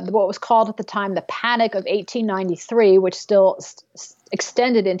what was called at the time the Panic of 1893, which still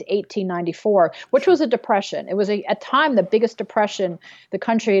extended into 1894, which was a depression. It was at time the biggest depression the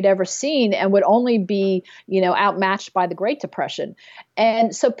country had ever seen, and would only be outmatched by the Great Depression.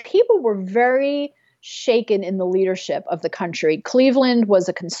 And so people were very shaken in the leadership of the country. Cleveland was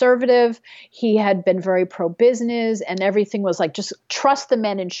a conservative. He had been very pro-business, and everything was like, just trust the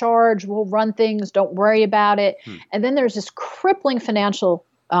men in charge. We'll run things. Don't worry about it. And then there's this crippling financial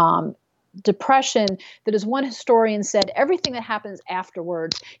depression that, as one historian said, everything that happens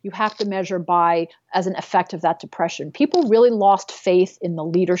afterwards, you have to measure by as an effect of that depression. People really lost faith in the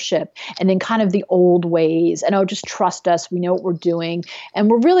leadership and in kind of the old ways. And, just trust us. We know what we're doing. And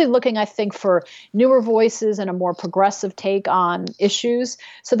we're really looking, I think, for newer voices and a more progressive take on issues.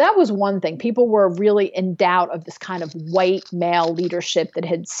 So that was one thing. People were really in doubt of this kind of white male leadership that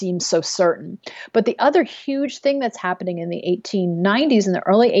had seemed so certain. But the other huge thing that's happening in the 1890s, in the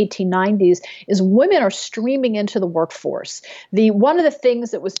early 1890s, is women are streaming into the workforce. One of the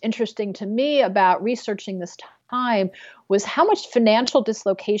things that was interesting to me about researching this time was how much financial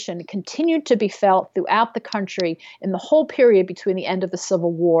dislocation continued to be felt throughout the country in the whole period between the end of the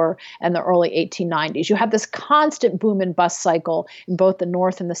Civil War and the early 1890s. You have this constant boom and bust cycle in both the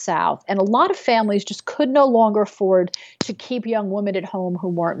North and the South. And a lot of families just could no longer afford to keep young women at home who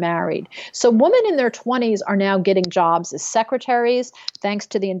weren't married. So women in their 20s are now getting jobs as secretaries. Thanks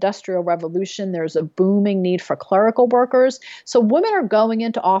to the Industrial Revolution, there's a booming need for clerical workers. So women are going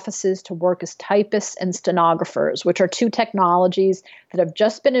into offices to work as typists and stenographers, which are two technologies that have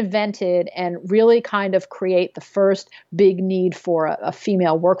just been invented and really kind of create the first big need for a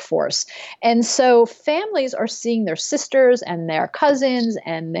female workforce. And so families are seeing their sisters and their cousins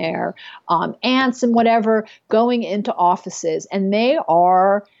and their aunts and whatever going into offices, and they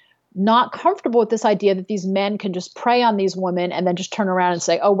are not comfortable with this idea that these men can just prey on these women and then just turn around and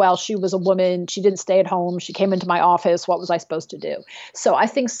say, oh, well, she was a woman. She didn't stay at home. She came into my office. What was I supposed to do? So I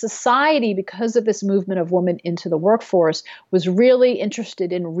think society, because of this movement of women into the workforce, was really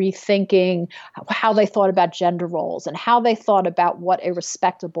interested in rethinking how they thought about gender roles and how they thought about what a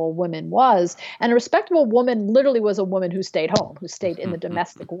respectable woman was. And a respectable woman literally was a woman who stayed home, who stayed in the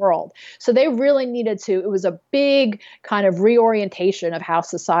domestic world. So they really needed it was a big kind of reorientation of how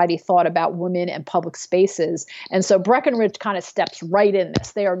society thought about women and public spaces. And so Breckinridge kind of steps right in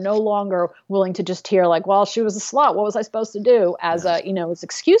this. They are no longer willing to just hear like, well, she was a slut. What was I supposed to do as as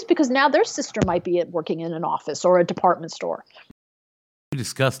excuse, because now their sister might be working in an office or a department store. We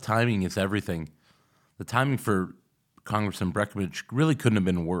discussed timing is everything. The timing for Congressman Breckinridge really couldn't have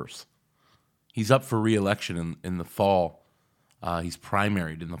been worse. He's up for re-election in the fall. He's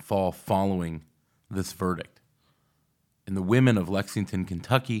primaried in the fall following this verdict. And the women of Lexington,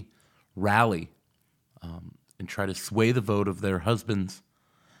 Kentucky rally and try to sway the vote of their husbands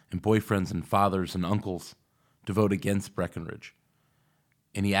and boyfriends and fathers and uncles to vote against Breckinridge.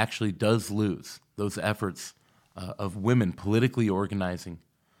 And he actually does lose those efforts of women politically organizing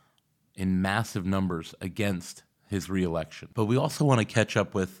in massive numbers against his reelection. But we also want to catch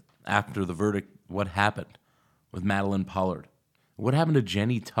up with, after the verdict, what happened with Madeleine Pollard. What happened to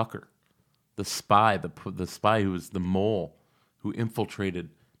Jenny Tucker? The spy, the spy who was the mole who infiltrated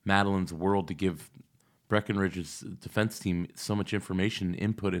Madeleine's world to give Breckinridge's defense team so much information and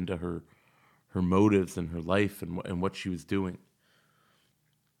input into her motives and her life and what she was doing.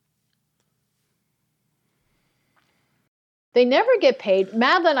 They never get paid.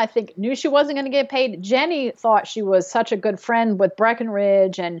 Madeline, I think, knew she wasn't going to get paid. Jenny thought she was such a good friend with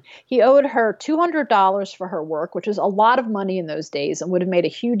Breckinridge, and he owed her $200 for her work, which was a lot of money in those days and would have made a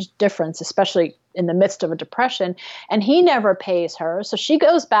huge difference, especially in the midst of a depression. And he never pays her. So she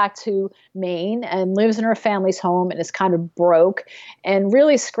goes back to Maine and lives in her family's home and is kind of broke and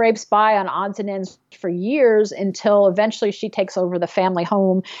really scrapes by on odds and ends for years until eventually she takes over the family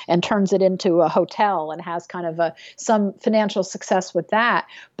home and turns it into a hotel and has kind of some financial success with that,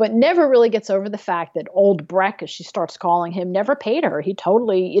 but never really gets over the fact that old Breck, as she starts calling him, never paid her. He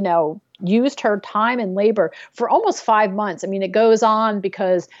totally, used her time and labor for almost 5 months. I mean, it goes on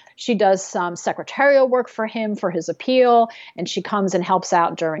because she does some secretarial work for him for his appeal, and she comes and helps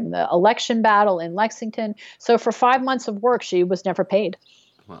out during the election battle in Lexington. So for 5 months of work, she was never paid.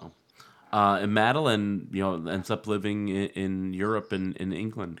 Wow. And Madeline, ends up living in Europe and in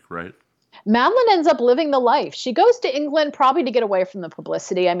England, right? Madeline ends up living the life. She goes to England probably to get away from the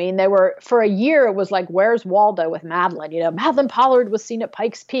publicity. I mean, for a year, it was like, where's Waldo with Madeline? Madeline Pollard was seen at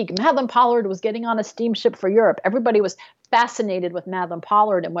Pikes Peak. Madeline Pollard was getting on a steamship for Europe. Everybody was fascinated with Madeline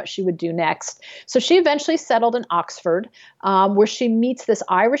Pollard and what she would do next. So she eventually settled in Oxford, where she meets this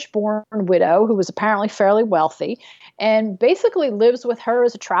Irish-born widow who was apparently fairly wealthy and basically lives with her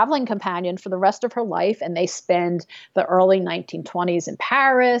as a traveling companion for the rest of her life. And they spend the early 1920s in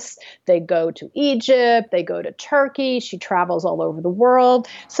Paris. They go to Egypt. They go to Turkey. She travels all over the world.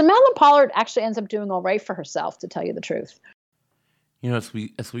 So Madeline Pollard actually ends up doing all right for herself, to tell you the truth. As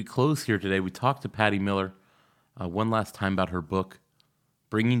we close here today, we talked to Patty Miller one last time about her book,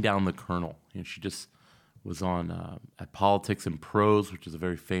 Bringing Down the Colonel. She just was on at Politics and Prose, which is a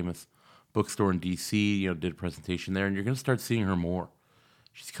very famous bookstore in D.C., did a presentation there, and you're going to start seeing her more.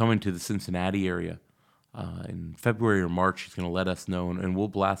 She's coming to the Cincinnati area in February or March. She's going to let us know, and we'll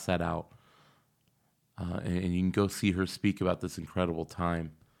blast that out. And you can go see her speak about this incredible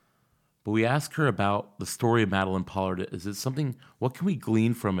time. But we asked her about the story of Madeline Pollard. Is it something, what can we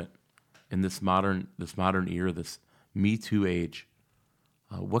glean from it in this modern era, this Me Too age?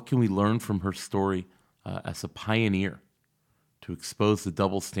 What can we learn from her story as a pioneer to expose the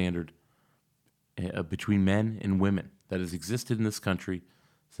double standard between men and women that has existed in this country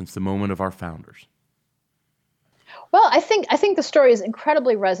since the moment of our founders? Well, I think the story is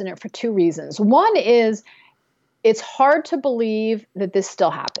incredibly resonant for two reasons. One is it's hard to believe that this still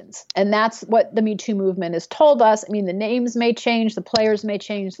happens. And that's what the Me Too movement has told us. I mean, the names may change, the players may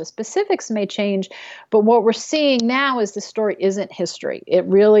change, the specifics may change. But what we're seeing now is the story isn't history. It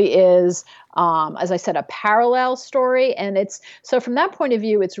really is, as I said, a parallel story. And so from that point of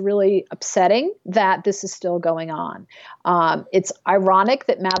view, it's really upsetting that this is still going on. It's ironic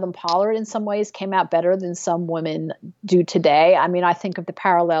that Madeline Pollard in some ways came out better than some women do today. I mean, I think of the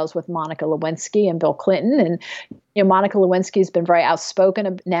parallels with Monica Lewinsky and Bill Clinton. And Monica Lewinsky has been very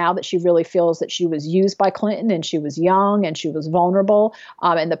outspoken now that she really feels that she was used by Clinton and she was young and she was vulnerable.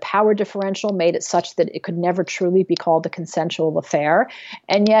 And the power differential made it such that it could never truly be called a consensual affair.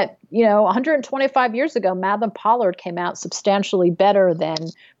 And yet, 125 years ago, Madeline Pollard came out substantially better than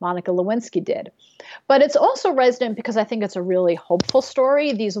Monica Lewinsky did. But it's also resonant because I think it's a really hopeful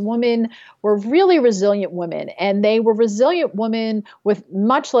story. These women were really resilient women, and they were resilient women with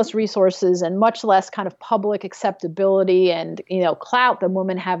much less resources and much less kind of public acceptability and, clout than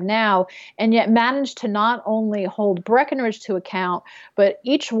women have now, and yet managed to not only hold Breckinridge to account, but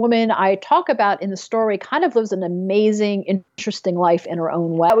each woman I talk about in the story kind of lives an amazing, interesting life in her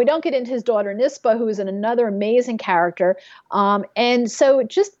own way. We don't get into his daughter Nisba, who is another amazing character. And so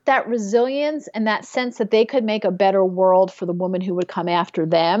just that resilience and that sense that they could make a better world for the woman who would come after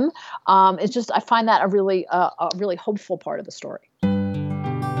them. It's just, I find that a really hopeful part of the story.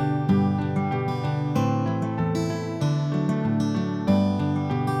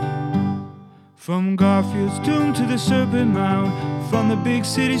 From Garfield's tomb to the Serpent Mound, from the big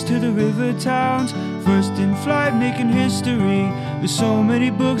cities to the river towns, first in flight making history. There's so many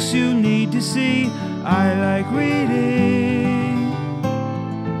books you need to see. I like reading,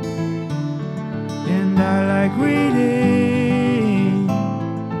 and I like reading.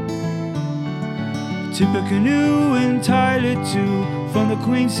 Tippecanoe and Tyler too, from the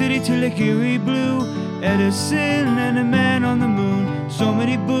Queen City to Lake Erie Blue, Edison and a Man on the Moon. So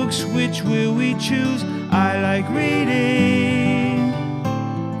many books, which will we choose? I like reading,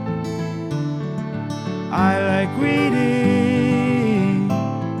 I like reading.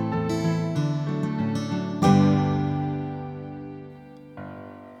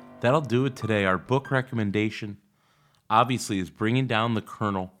 That'll do it today. Our book recommendation, obviously, is Bringing Down the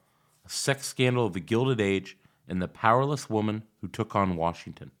Colonel, a sex scandal of the Gilded Age and the powerless woman who took on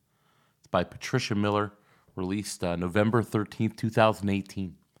Washington. It's by Patricia Miller. released November 13th,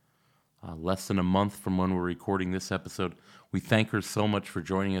 2018. Less than a month from when we're recording this episode. We thank her so much for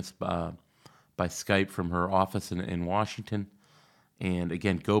joining us by Skype from her office in Washington. And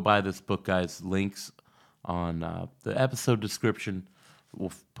again, go buy this book, guys. Links on the episode description.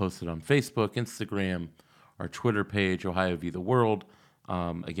 We'll post it on Facebook, Instagram, our Twitter page, Ohio v. the World.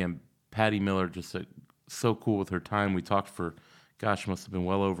 Again, Patty Miller, just so cool with her time. We talked for, must have been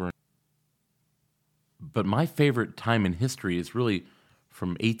well over. But my favorite time in history is really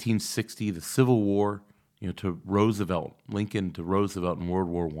from 1860, the Civil War, to Roosevelt, Lincoln to Roosevelt in World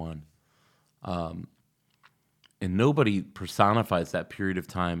War I. And nobody personifies that period of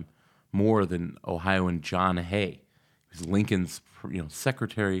time more than Ohioan John Hay. He was Lincoln's,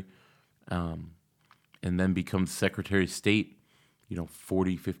 secretary, and then becomes Secretary of State,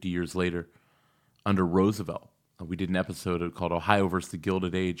 40, 50 years later under Roosevelt. We did an episode called Ohio versus the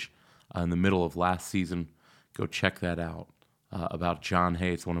Gilded Age in the middle of last season. Go check that out about John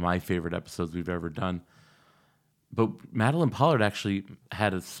Hay. It's one of my favorite episodes we've ever done. But Madeline Pollard actually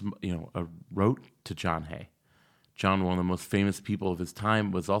had wrote to John Hay. John, one of the most famous people of his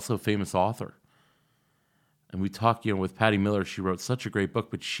time, was also a famous author. And we talked, with Patty Miller. She wrote such a great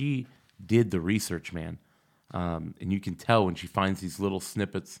book, but she did the research, man. And you can tell when she finds these little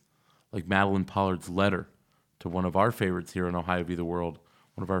snippets, like Madeline Pollard's letter to one of our favorites here in Ohio v. the World,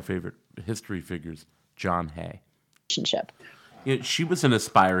 one of our favorite history figures, John Hay. She was an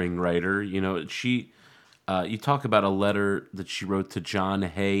aspiring writer. You talk about a letter that she wrote to John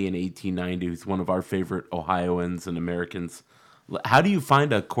Hay in 1890, who's one of our favorite Ohioans and Americans. How do you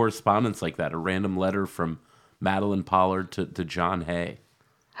find a correspondence like that, a random letter from Madeline Pollard to John Hay?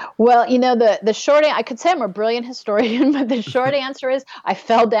 Well, the short, I could say I'm a brilliant historian, but the short answer is I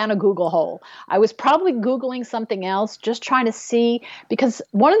fell down a Google hole. I was probably Googling something else, just trying to see, because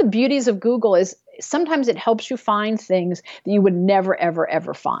one of the beauties of Google is sometimes it helps you find things that you would never, ever,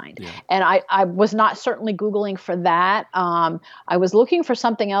 ever find. Yeah. And I was not certainly Googling for that. I was looking for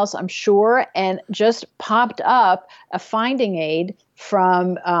something else, I'm sure, and just popped up a finding aid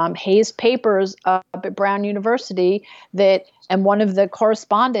from Hay's papers up at Brown University and one of the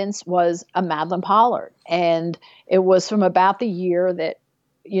correspondents was a Madeline Pollard. And it was from about the year that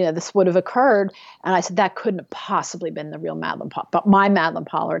this would have occurred. And I said, that couldn't have possibly been the real Madeline Pollard, but my Madeline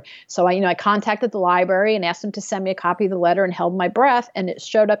Pollard. So I contacted the library and asked them to send me a copy of the letter and held my breath. And it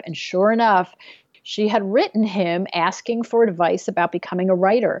showed up. And sure enough, she had written him asking for advice about becoming a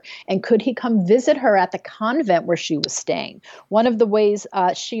writer. And could he come visit her at the convent where she was staying? One of the ways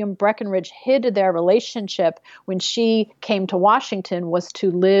she and Breckinridge hid their relationship when she came to Washington was to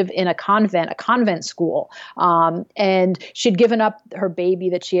live in a convent school. And she'd given up her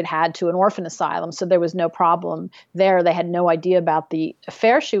baby that she had had to an orphan asylum. So there was no problem there. They had no idea about the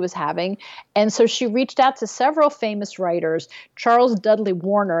affair she was having. And so she reached out to several famous writers. Charles Dudley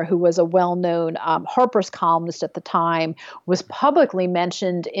Warner, who was a well-known Harper's columnist at the time, was publicly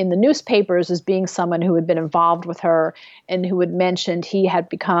mentioned in the newspapers as being someone who had been involved with her and who had mentioned he had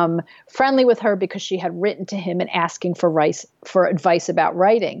become friendly with her because she had written to him and asking for advice about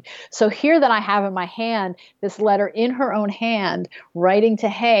writing. So here that I have in my hand, this letter in her own hand, writing to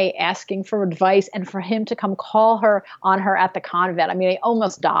Hay, asking for advice and for him to come call her on her at the convent. I mean, I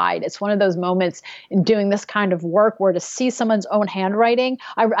almost died. It's one of those moments in doing this kind of work where to see someone's own handwriting,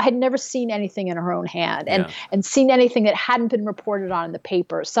 I had never seen anything in her own hand and seen anything that hadn't been reported on in the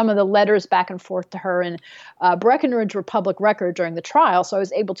paper. Some of the letters back and forth to her and Breckinridge were public record during the trial, so I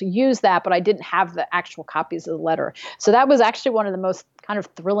was able to use that, but I didn't have the actual copies of the letter. So that was actually one of the most kind of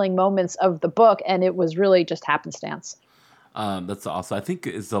thrilling moments of the book, and it was really just happenstance. That's awesome. I think,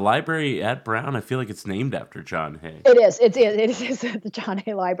 is the library at Brown? I feel like it's named after John Hay. It is. It is the John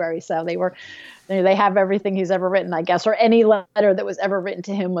Hay Library. So they have everything he's ever written, I guess, or any letter that was ever written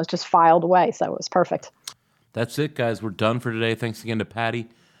to him was just filed away. So it was perfect. That's it, guys. We're done for today. Thanks again to Patty.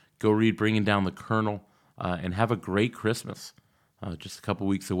 Go read Bringing Down the Colonel, and have a great Christmas. Just a couple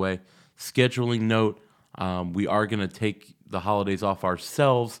weeks away. Scheduling note, we are going to take the holidays off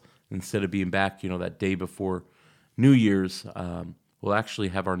ourselves instead of being back, that day before New Year's. We'll actually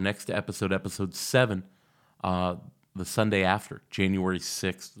have our next episode 7, the Sunday after, January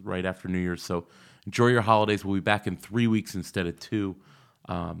 6th, right after New Year's. So enjoy your holidays. We'll be back in 3 weeks instead of 2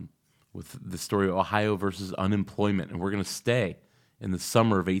 with the story of Ohio versus unemployment. And we're going to stay in the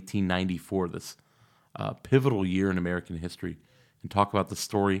summer of 1894, this pivotal year in American history, and talk about the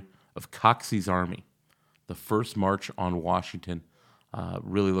story of Coxey's Army, the first march on Washington.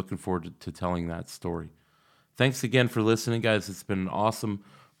 Really looking forward to telling that story. Thanks again for listening, guys. It's been an awesome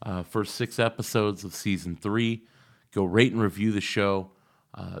first 6 episodes of Season 3. Go rate and review the show.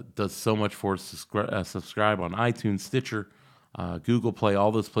 Does so much for us. Subscribe on iTunes, Stitcher, Google Play,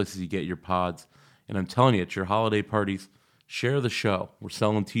 all those places you get your pods. And I'm telling you, at your holiday parties, share the show. We're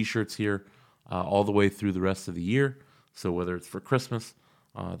selling T-shirts here all the way through the rest of the year. So whether it's for Christmas,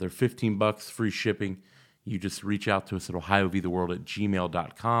 they're $15, free shipping. You just reach out to us at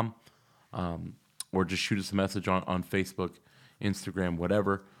ohiovtheworld@gmail.com, or just shoot us a message on Facebook, Instagram,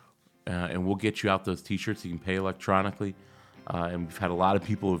 whatever, and we'll get you out those T-shirts. You can pay electronically, and we've had a lot of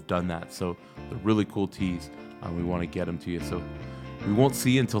people who've done that. So they're really cool tees. We want to get them to you. So we won't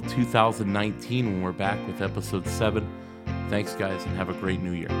see you until 2019 when we're back with episode 7. Thanks, guys, and have a great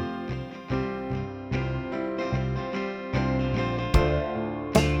new year.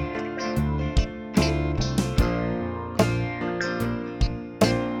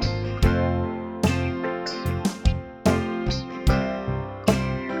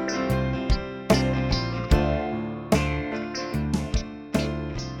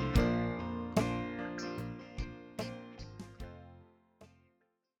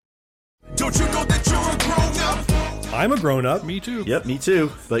 Don't you know that you're a grown-up? I'm a grown-up. Me too. Yep, me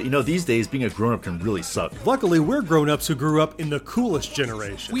too. But these days, being a grown-up can really suck. Luckily, we're grown-ups who grew up in the coolest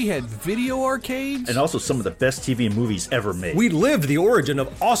generation. We had video arcades. And also some of the best TV and movies ever made. We lived the origin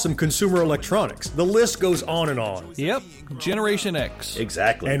of awesome consumer electronics. The list goes on and on. Yep, Generation X.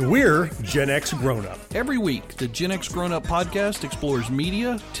 Exactly. And we're Gen X grown-up. Every week, the Gen X Grown Up podcast explores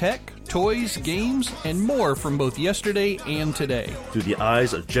media, tech, toys, games, and more from both yesterday and today. Through the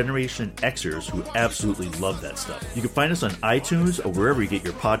eyes of Generation Xers who absolutely love that stuff. You can find us on iTunes or wherever you get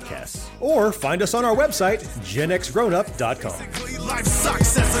your podcasts. Or find us on our website, genxgrownup.com. Life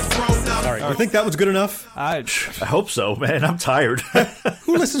sucks as a grown-up. All right, you think that was good enough? I hope so, man. I'm tired.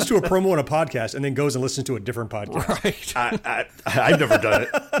 Who listens to a promo on a podcast and then goes and listens to a different podcast? Right. I've never done it.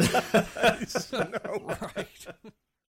 No. Right.